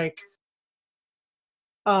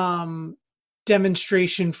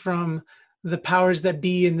 demonstration from the powers that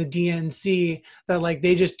be in the DNC that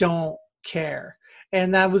they just don't care.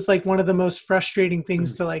 And that was one of the most frustrating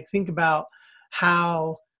things to think about,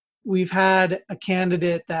 how we've had a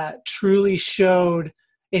candidate that truly showed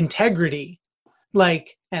integrity,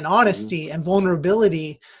 and honesty and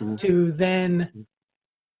vulnerability to then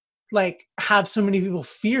have so many people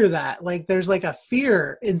fear that. There's a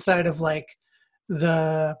fear inside of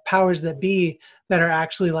the powers that be that are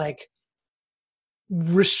actually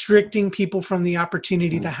restricting people from the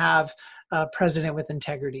opportunity to have a president with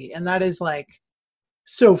integrity. And that is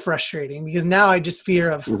so frustrating because now I just fear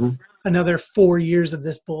of another 4 years of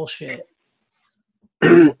this bullshit.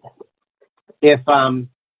 If I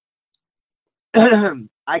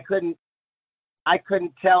couldn't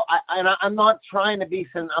tell, I'm not trying to be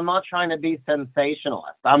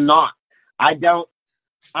sensationalist. I'm not. I'm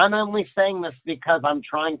only saying this because I'm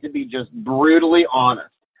trying to be just brutally honest.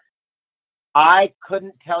 I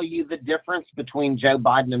couldn't tell you the difference between Joe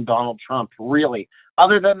Biden and Donald Trump, really,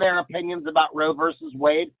 other than their opinions about Roe versus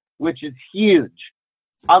Wade, which is huge.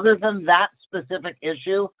 Other than that specific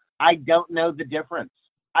issue, I don't know the difference.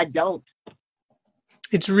 I don't.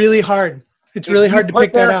 It's really hard. It's really hard to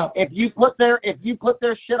pick that out. If you put their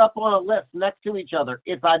shit up on a list next to each other,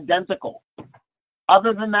 it's identical.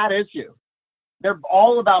 Other than that issue, they're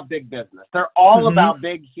all about big business. They're all about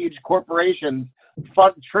big, huge corporations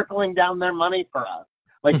trickling down their money for us.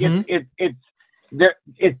 It's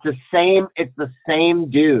the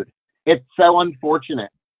same dude. It's so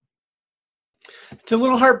unfortunate. It's a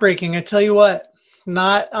little heartbreaking, I tell you what.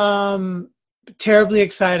 not terribly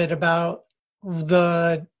excited about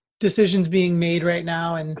the decisions being made right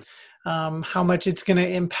now, and how much it's going to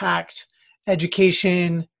impact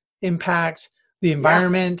education, impact the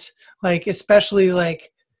environment, like especially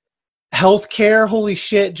like healthcare. Holy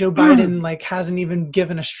shit, Joe Biden like hasn't even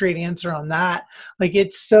given a straight answer on that. Like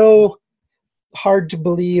it's so hard to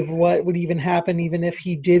believe what would even happen even if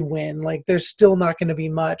he did win. Like there's still not going to be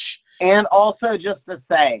much. And also just to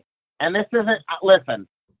say, and this isn't, listen,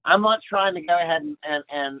 I'm not trying to go ahead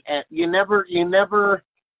and you never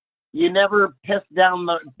piss down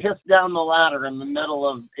the ladder in the middle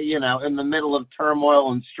of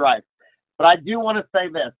turmoil and strife. But I do want to say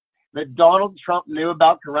this, that Donald Trump knew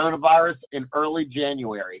about coronavirus in early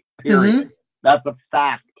January, period. Mm-hmm. That's a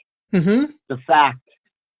fact. Mm-hmm. The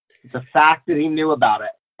fact that he knew about it.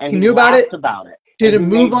 And he knew about it. Didn't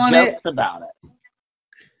move on it. About it.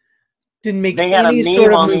 Didn't make they had any a meme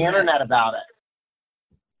sort of on movement. the internet about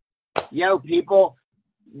it. Yo, people,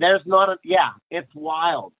 it's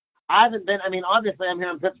wild. Obviously I'm here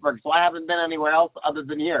in Pittsburgh, so I haven't been anywhere else other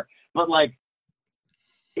than here. But like,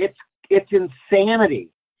 it's insanity.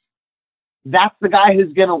 That's the guy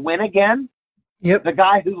who's going to win again? Yep. The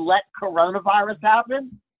guy who let coronavirus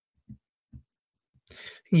happen?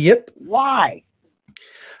 Yep. Why?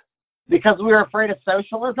 Because we were afraid of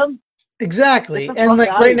socialism? Exactly. And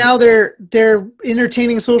like right now they're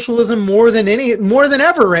entertaining socialism more than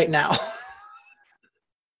ever right now.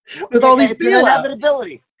 With all these bailouts.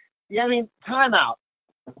 Inevitability. Yeah, I mean, time out.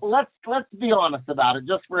 Let's be honest about it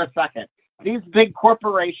just for a second. These big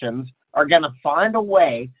corporations are going to find a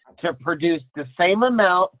way to produce the same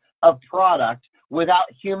amount of product without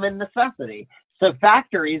human necessity. So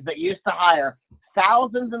factories that used to hire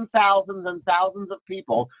thousands and thousands and thousands of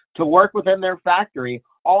people to work within their factory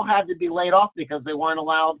all had to be laid off because they weren't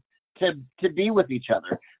allowed to be with each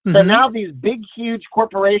other. Mm-hmm. So now these big, huge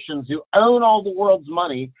corporations who own all the world's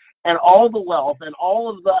money and all the wealth and all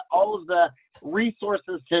of the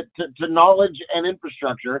resources to knowledge and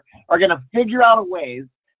infrastructure are going to figure out ways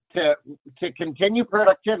to continue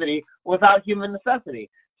productivity without human necessity.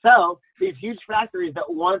 So these huge factories that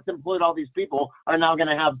once employed all these people are now going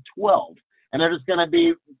to have 12. And they're just going to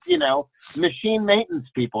be, machine maintenance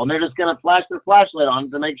people. And they're just going to flash their flashlight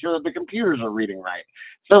on to make sure that the computers are reading right.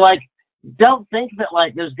 So, like, don't think that,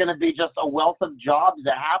 like, there's going to be just a wealth of jobs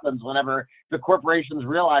that happens whenever the corporations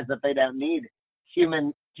realize that they don't need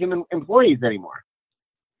human employees anymore.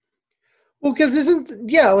 Well, because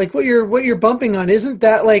like what you're bumping on, isn't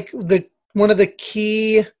that like one of the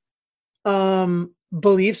key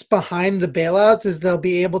beliefs behind the bailouts is they'll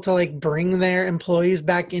be able to like bring their employees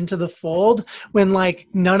back into the fold when like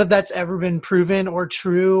none of that's ever been proven or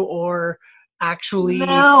true or actually.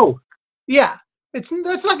 No. Yeah, that's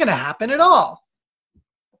not going to happen at all.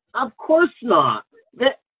 Of course not.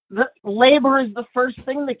 The labor is the first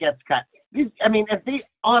thing that gets cut.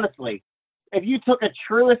 Honestly, if you took a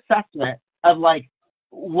true assessment of like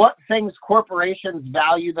what things corporations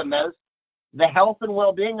value the most, the health and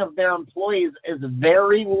well-being of their employees is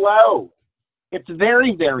very low. It's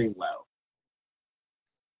very, very low.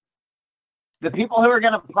 The people who are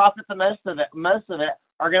going to profit the most of it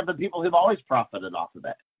are going to be the people who've always profited off of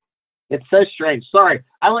it. It's so strange. Sorry,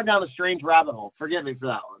 I went down a strange rabbit hole. Forgive me for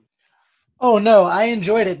that one. Oh, no, I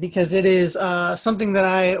enjoyed it because it is something that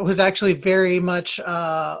I was actually very much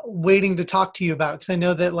waiting to talk to you about, because I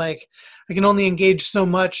know that like I can only engage so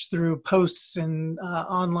much through posts and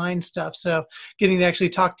online stuff. So getting to actually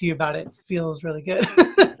talk to you about it feels really good.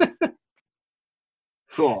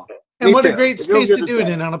 Cool. And Me what too. a great space to do it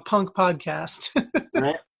in on a punk podcast.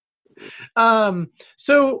 Right.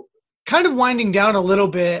 So kind of winding down a little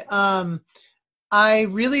bit, I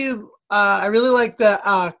really like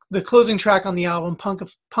the closing track on the album, Punk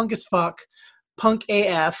as Fuck, Punk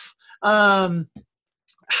AF.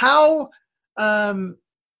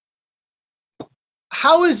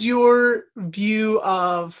 How is your view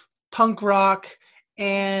of punk rock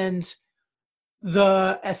and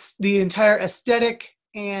the entire aesthetic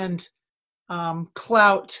and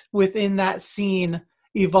clout within that scene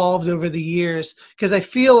evolved over the years? Because I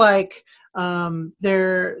feel like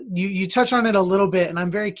you touch on it a little bit, and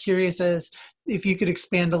I'm very curious as if you could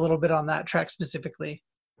expand a little bit on that track specifically.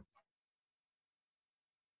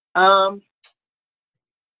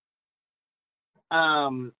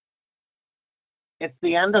 It's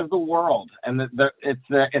the end of the world, and it's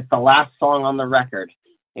the last song on the record,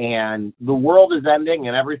 and the world is ending,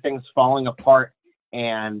 and everything's falling apart,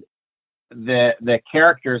 and the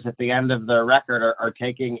characters at the end of the record are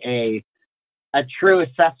taking a true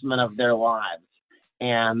assessment of their lives,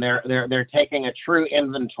 and they're taking a true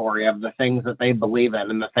inventory of the things that they believe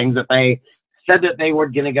in and the things that they said that they were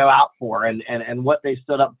going to go out for, and what they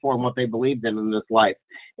stood up for and what they believed in this life.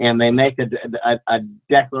 And they make a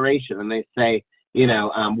declaration, and they say,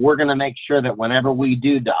 we're going to make sure that whenever we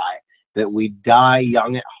do die, that we die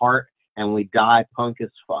young at heart and we die punk as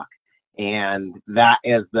fuck. And that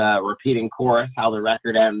is the repeating chorus, how the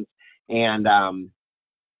record ends. And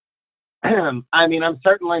I mean, I'm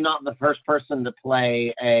certainly not the first person to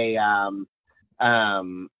play a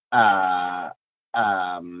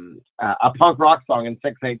punk rock song in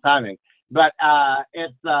 6/8 timing, but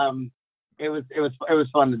it was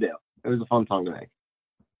fun to do. It was a fun song to make.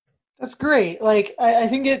 That's great. Like, I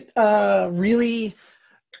think it really,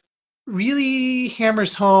 really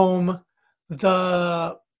hammers home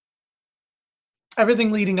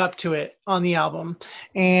everything leading up to it on the album.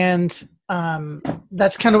 And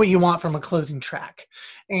that's kind of what you want from a closing track.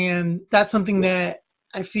 And that's something that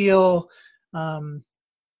I feel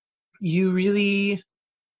you really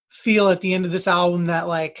feel at the end of this album, that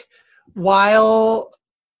like, while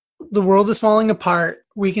the world is falling apart,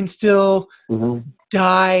 we can still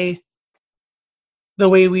die the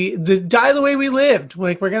way we lived.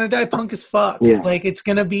 Like, we're gonna die punk as fuck. Yeah. Like, it's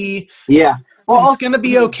gonna be it's gonna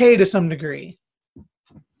be okay to some degree.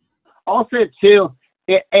 Also, too,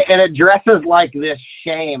 it addresses like this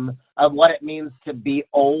shame of what it means to be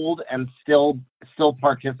old and still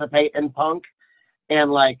participate in punk,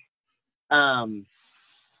 and like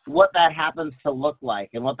what that happens to look like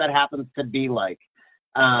and what that happens to be like,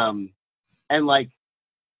 and like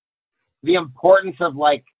the importance of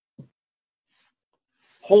like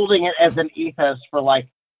holding it as an ethos for like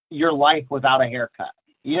your life without a haircut.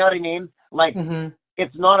 You know what I mean? Like,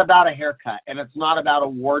 it's not about a haircut, and it's not about a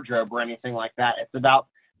wardrobe or anything like that. It's about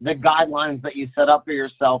the guidelines that you set up for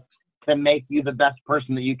yourself to make you the best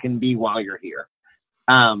person that you can be while you're here.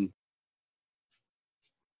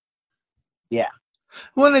 Yeah.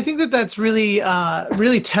 Well, and I think that that's really,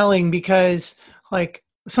 really telling, because like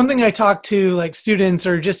something I talk to like students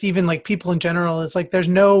or just even like people in general is like, there's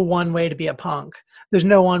no one way to be a punk. There's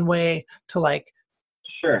no one way to like,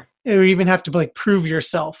 sure, or even have to like prove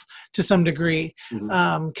yourself to some degree.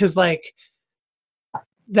 Cause like,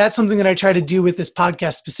 that's something that I try to do with this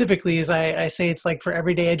podcast specifically, is I say it's like for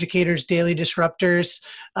everyday educators, daily disruptors.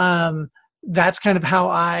 That's kind of how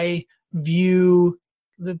I view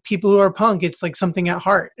the people who are punk. It's like something at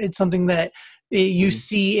heart. It's something that you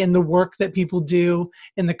see in the work that people do,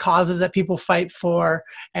 in the causes that people fight for.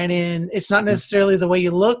 And it's not necessarily the way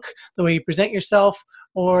you look, the way you present yourself,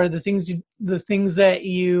 or the things that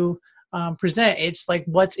you present. It's like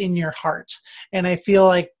what's in your heart. And I feel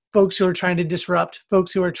like folks who are trying to disrupt,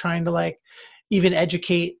 folks who are trying to like even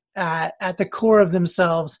educate at the core of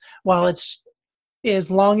themselves, while it's,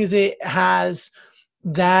 as long as it has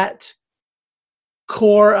that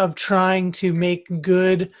core of trying to make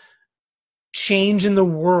good change in the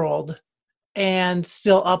world and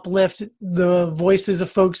still uplift the voices of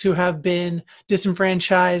folks who have been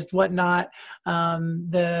disenfranchised, whatnot,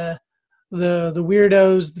 the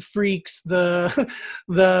weirdos, the freaks, the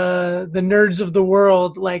nerds of the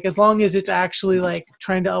world. Like, as long as it's actually like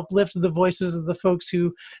trying to uplift the voices of the folks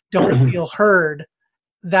who don't feel heard,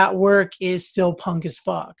 that work is still punk as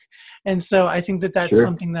fuck. And so I think that that's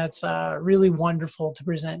something that's really wonderful to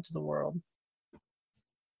present to the world.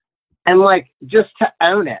 And like, just to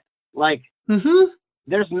own it, like,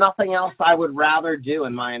 there's nothing else I would rather do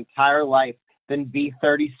in my entire life than be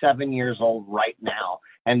 37 years old right now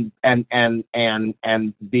and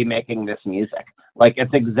be making this music. Like,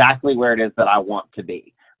 it's exactly where it is that I want to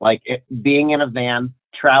be. Like, being in a van,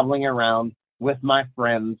 traveling around with my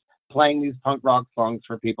friends, playing these punk rock songs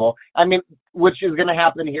for people. I mean, which is going to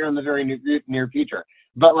happen here in the very near future.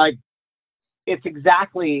 But like, it's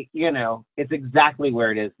exactly, it's exactly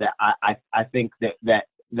where it is that I think that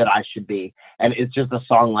I should be. And it's just a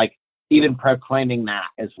song like even proclaiming that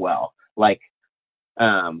as well. Like,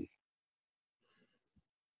 I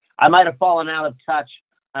might have fallen out of touch.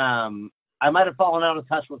 I might have fallen out of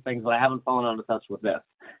touch with things, but I haven't fallen out of touch with this.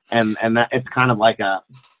 And that it's kind of like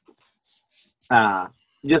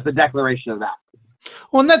just a declaration of that.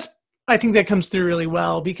 Well, and I think that comes through really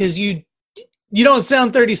well, because you don't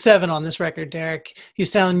sound 37 on this record, Derek. You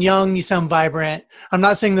sound young. You sound vibrant. I'm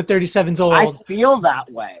not saying that 37's old. I feel that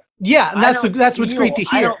way. Yeah, and that's what's great to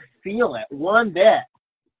hear. I don't feel it one bit.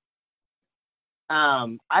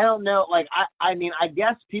 I don't know. Like, I mean, I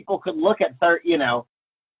guess people could look at I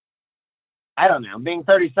don't know, being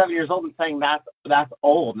 37 years old and saying that's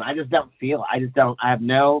old, and I just don't feel it. I have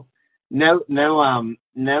no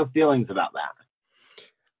feelings about that.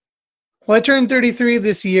 Well, I turned 33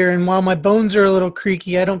 this year, and while my bones are a little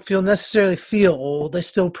creaky, I don't necessarily feel old. I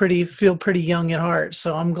still feel pretty young at heart.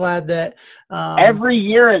 So I'm glad that Every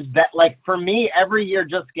year is that, like, for me, every year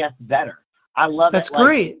just gets better. I love that's it. Like,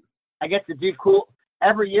 great. I get to do cool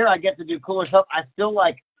every year. I get to do cooler stuff. I still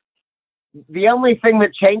like the only thing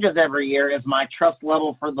that changes every year is my trust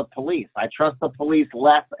level for the police. I trust the police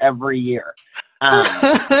less every year.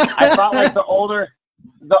 I thought like the older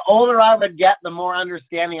I would get, the more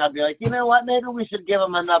understanding I'd be like, you know what, maybe we should give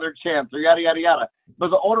them another chance or yada, yada, yada. But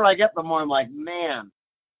the older I get, the more I'm like, man,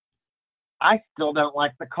 I still don't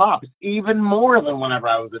like the cops even more than whenever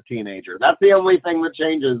I was a teenager. That's the only thing that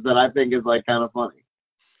changes that I think is like kind of funny.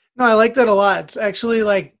 No, I like that a lot. It's actually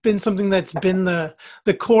like been something that's been the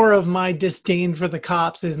core of my disdain for the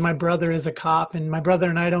cops is my brother is a cop and my brother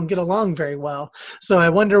and I don't get along very well. So I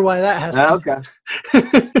wonder why that has to. Okay.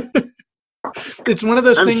 It's one of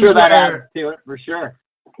those things sure that where adds to it for sure.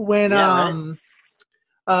 When right?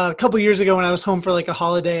 A couple years ago when I was home for like a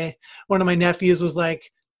holiday, one of my nephews was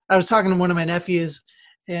like, I was talking to one of my nephews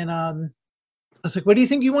and I was like, what do you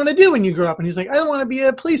think you want to do when you grow up? And he's like, I want to be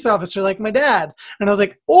a police officer like my dad. And I was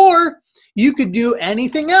like, or you could do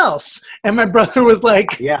anything else. And my brother was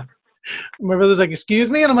like, yeah. My brother's like, excuse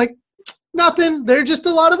me? And I'm like, nothing. There are just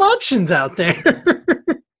a lot of options out there.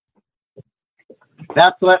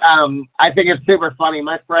 That's what I think is super funny.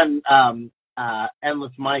 My friend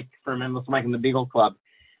Endless Mike from Endless Mike and the Beagle Club,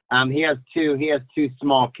 he has two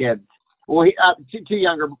small kids. Well, two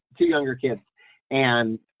younger kids,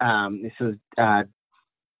 and he says,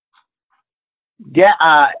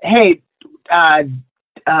 hey,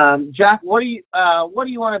 Jack, what do you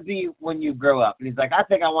want to be when you grow up? And he's like, I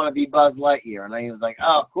think I want to be Buzz Lightyear. And he was like,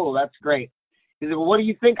 oh, cool, that's great. He said, well, what do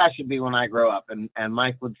you think I should be when I grow up? And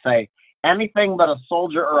Mike would say, anything but a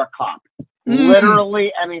soldier or a cop.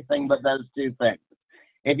 Literally anything but those two things.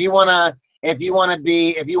 If you want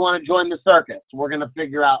to join the circus, we're going to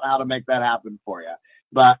figure out how to make that happen for you.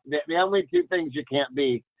 But the only two things you can't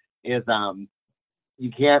be is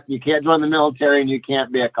you can't join the military and you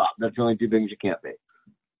can't be a cop. That's the only two things you can't be.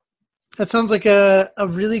 That sounds like a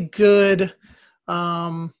really good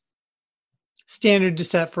standard to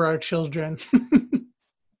set for our children.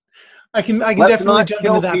 I can definitely jump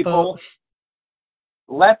into that boat.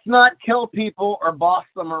 Let's not kill people or boss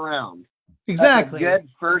them around. Exactly. That's a good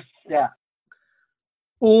first step.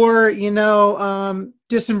 Or,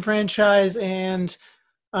 disenfranchise and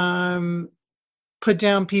put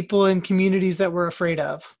down people in communities that we're afraid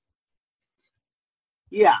of.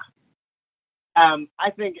 Yeah. I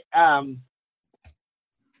think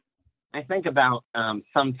about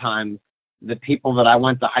sometimes the people that I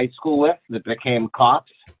went to high school with that became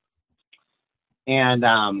cops. And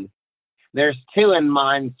there's two in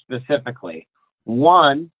mind specifically.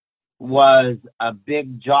 One was a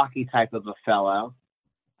big jockey type of a fellow,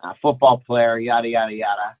 a football player, yada, yada,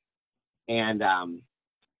 yada. And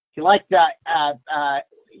he liked that.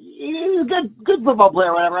 He was a good football player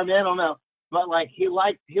or whatever. I mean, I don't know. But like he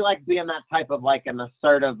liked being that type of like an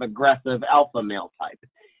assertive, aggressive alpha male type.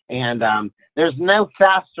 And there's no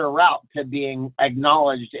faster route to being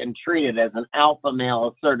acknowledged and treated as an alpha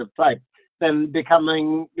male assertive type than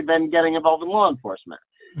getting involved in law enforcement.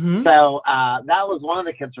 Mm-hmm. So that was one of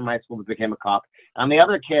the kids from high school that became a cop. And the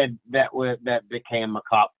other kid that became a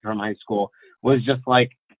cop from high school was just like,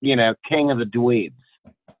 king of the dweebs.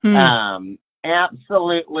 Mm.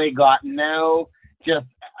 Absolutely got no,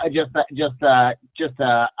 I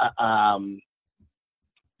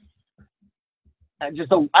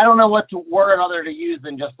don't know what word other to use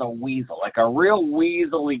than just a weasel, like a real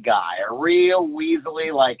weaselly guy, a real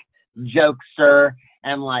weaselly, like, jokester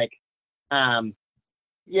and like, not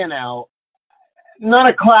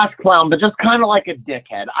a class clown, but just kind of like a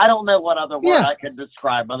dickhead. I don't know what other word I could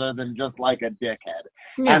describe other than just like a dickhead.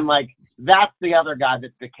 Yeah. And like, that's the other guy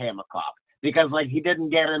that became a cop because like he didn't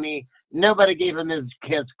get nobody gave him his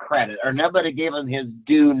credit or nobody gave him his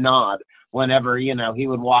due nod whenever, he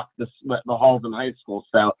would walk the halls in high school.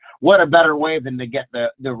 So what a better way than to get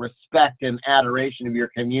the respect and adoration of your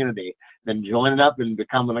community than joining up and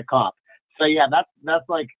becoming a cop. So yeah, that's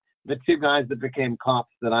like the two guys that became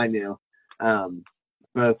cops that I knew.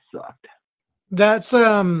 Both sucked. That's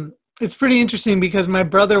it's pretty interesting because my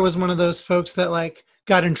brother was one of those folks that like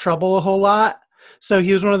got in trouble a whole lot. So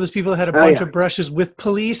he was one of those people that had a bunch of brushes with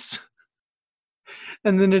police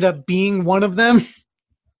and ended up being one of them.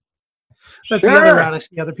 That's the other route I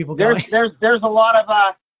see other people going. There's a lot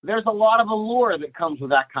of allure that comes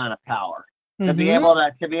with that kind of power. Mm-hmm. To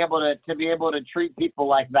be able to treat people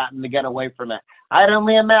like that and to get away from it. I'd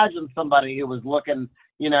only imagine somebody who was looking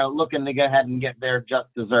to go ahead and get their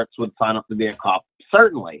just desserts would sign up to be a cop.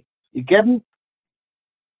 Certainly. You kidding?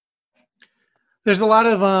 There's a lot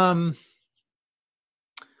of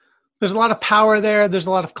power there. There's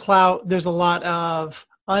a lot of clout. There's a lot of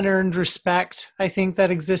unearned respect, I think,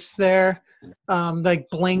 that exists there. Like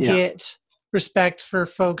blanket respect for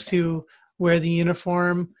folks who wear the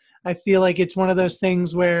uniform. I feel like it's one of those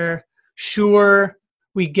things where, sure,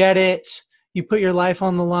 we get it. You put your life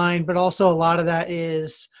on the line, but also a lot of that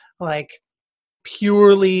is like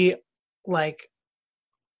purely like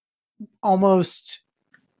almost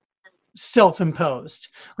self-imposed.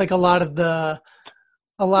 Like a lot of the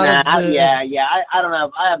I don't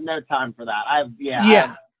know. I have no time for that.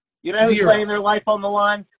 You know who's Zero. laying their life on the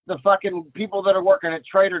line? The fucking people that are working at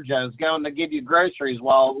Trader Joe's going to give you groceries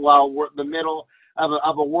while we're in the middle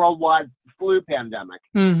of a worldwide flu pandemic.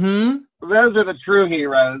 Mm-hmm. Those are the true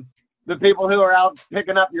heroes. The people who are out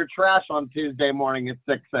picking up your trash on Tuesday morning at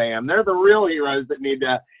 6 a.m. They're the real heroes that need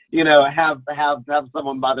to, have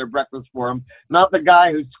someone buy their breakfast for them. Not the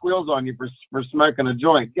guy who squeals on you for smoking a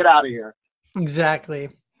joint. Get out of here. Exactly.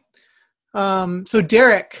 So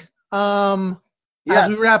Derek, as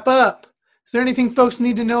we wrap up, is there anything folks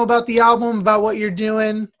need to know about the album, about what you're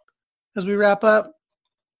doing as we wrap up?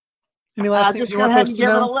 Any last things you want folks to know?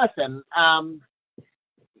 Just go ahead and give it a listen.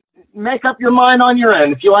 Make up your mind on your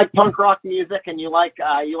own. If you like punk rock music and you like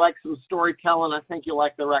some storytelling, I think you'll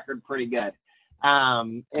like the record pretty good.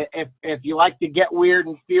 If you like to get weird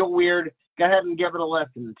and feel weird, go ahead and give it a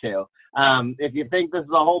listen to. If you think this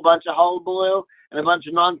is a whole bunch of hullabaloo and a bunch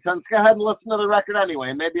of nonsense, go ahead and listen to the record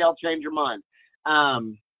anyway. Maybe I'll change your mind.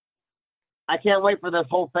 I can't wait for this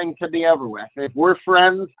whole thing to be over with. If we're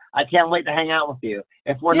friends, I can't wait to hang out with you.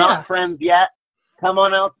 If we're not friends yet, come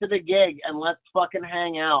on out to the gig and let's fucking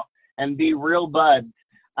hang out and be real buds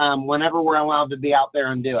whenever we're allowed to be out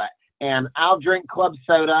there and do it. And I'll drink club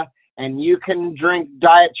soda and you can drink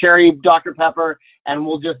Diet Cherry Dr. Pepper and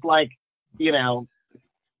we'll just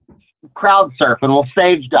crowd surf and we'll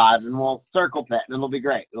stage dive and we'll circle pit and it'll be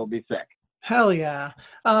great. It'll be sick. Hell yeah.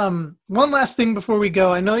 One last thing before we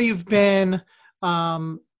go. I know you've been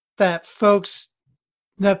that folks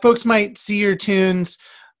might see your tunes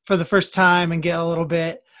for the first time and get a little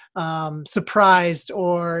bit surprised,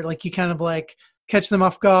 or like you kind of like catch them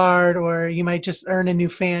off guard, or you might just earn a new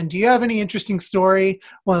fan. Do you have any interesting story,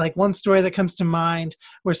 or like one story that comes to mind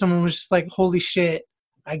where someone was just like, holy shit,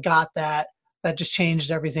 I got that just changed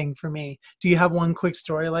everything for me? Do you have one quick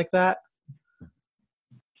story like that?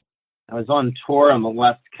 I was on tour on the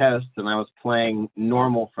West Coast and I was playing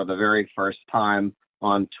Normal for the very first time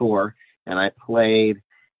on tour, and I played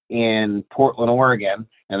in Portland, Oregon,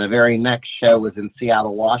 and the very next show was in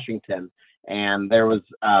Seattle, Washington. And there was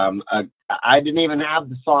I didn't even have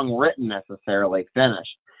the song written necessarily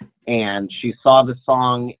finished, and she saw the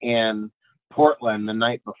song in Portland the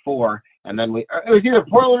night before, and then it was either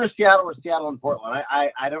Portland or Seattle and Portland.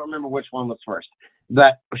 I don't remember which one was first,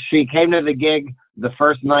 but she came to the gig the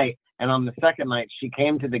first night, and on the second night she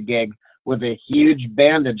came to the gig with a huge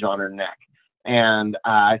bandage on her neck. And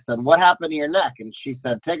I said, what happened to your neck? And she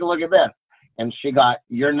said, take a look at this. And she got,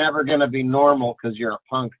 you're never going to be normal because you're a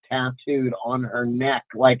punk, tattooed on her neck,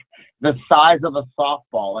 like the size of a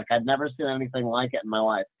softball. Like I'd never seen anything like it in my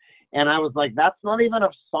life. And I was like, that's not even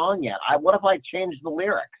a song yet. What if I change the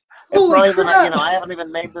lyrics? It's not even, I haven't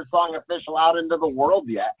even made the song official out into the world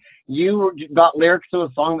yet. You got lyrics to a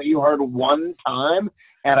song that you heard one time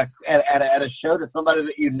at a show to somebody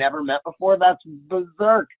that you never met before. That's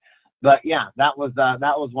berserk. But yeah, that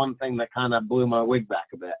was one thing that kind of blew my wig back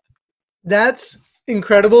a bit. That's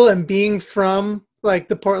incredible. And being from like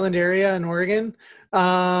the Portland area in Oregon,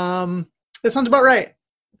 that sounds about right.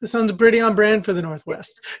 That sounds pretty on brand for the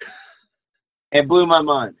Northwest. It blew my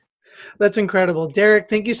mind. That's incredible. Derek,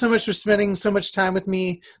 thank you so much for spending so much time with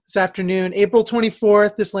me this afternoon. April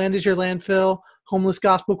 24th, This Land Is Your Landfill, Homeless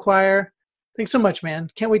Gospel Choir. Thanks so much, man.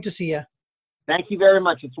 Can't wait to see you. Thank you very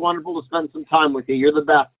much. It's wonderful to spend some time with you. You're the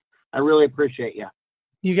best. I really appreciate you.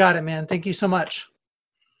 You got it, man. Thank you so much.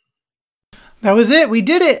 That was it. We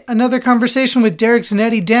did it. Another conversation with Derek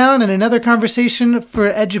Zanetti down, and another conversation for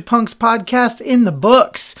Edge of Punk's podcast in the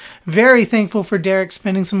books. Very thankful for Derek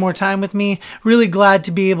spending some more time with me. Really glad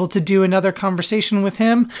to be able to do another conversation with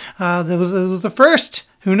him. That was the first.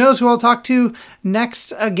 Who knows who I'll talk to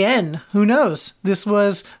next again? Who knows? This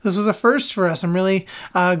was a first for us. I'm really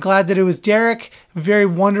glad that it was Derek. Very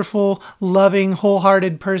wonderful, loving,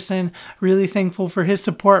 wholehearted person. Really thankful for his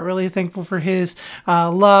support. Really thankful for his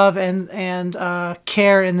love and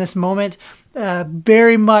care in this moment.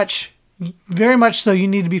 Very much so. You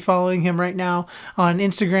need to be following him right now on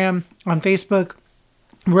Instagram, on Facebook.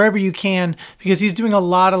 wherever you can, because he's doing a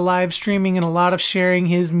lot of live streaming and a lot of sharing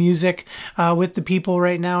his music with the people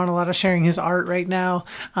right now, and a lot of sharing his art right now.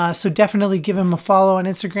 So definitely give him a follow on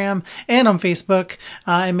Instagram and on Facebook,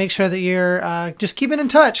 and make sure that you're just keeping in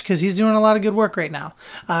touch, because he's doing a lot of good work right now.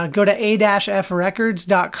 Go to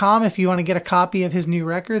a-frecords.com if you want to get a copy of his new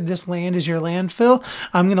record, This Land Is Your Landfill.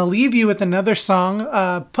 I'm going to leave you with another song,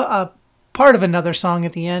 part of another song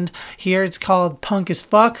at the end here. It's called Punk as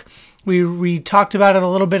Fuck. We talked about it a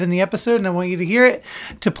little bit in the episode, and I want you to hear it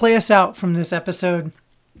to play us out from this episode.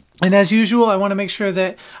 And as usual, I want to make sure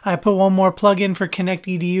that I put one more plug in for Connect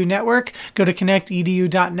EDU Network. Go to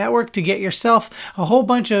connectedu.network to get yourself a whole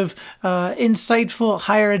bunch of insightful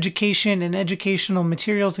higher education and educational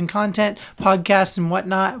materials and content, podcasts and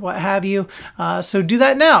whatnot, what have you. So do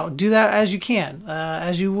that now. Do that as you can,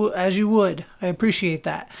 as you would. I appreciate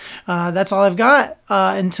that. That's all I've got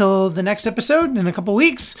until the next episode in a couple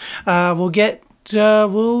weeks. We'll get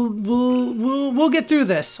we'll get through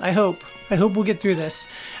this. I hope we'll get through this.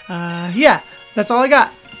 Yeah, that's all I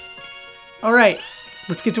got. All right,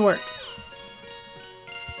 let's get to work.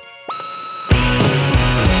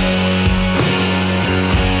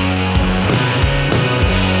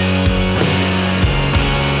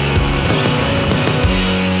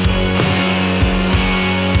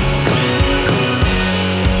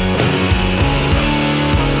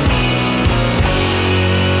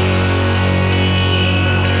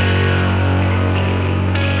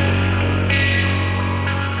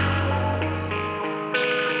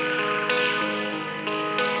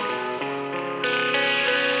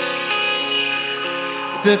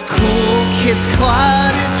 The cool kids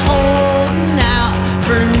club is holding out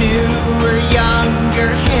for newer,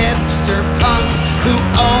 younger, hipster punks who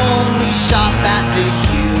only shop at the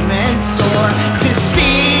human store to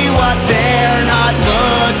see what they're not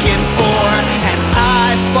looking for. And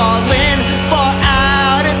I've fallen far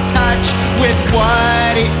out of touch with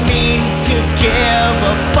what it means to give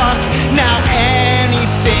a fuck. Now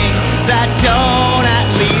anything that don't at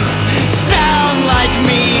least sound like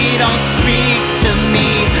me don't speak to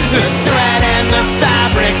me. The thread and the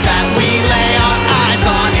fabric that we lay our eyes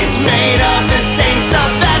on is made of the same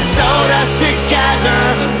stuff that sewed us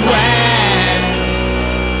together when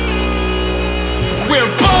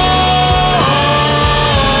we're born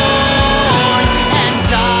and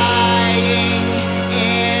dying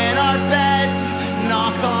in our beds.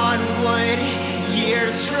 Knock on wood.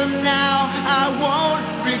 Years from now, I won't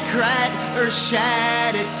regret or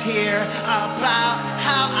shed a tear about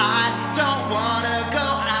how I don't wanna go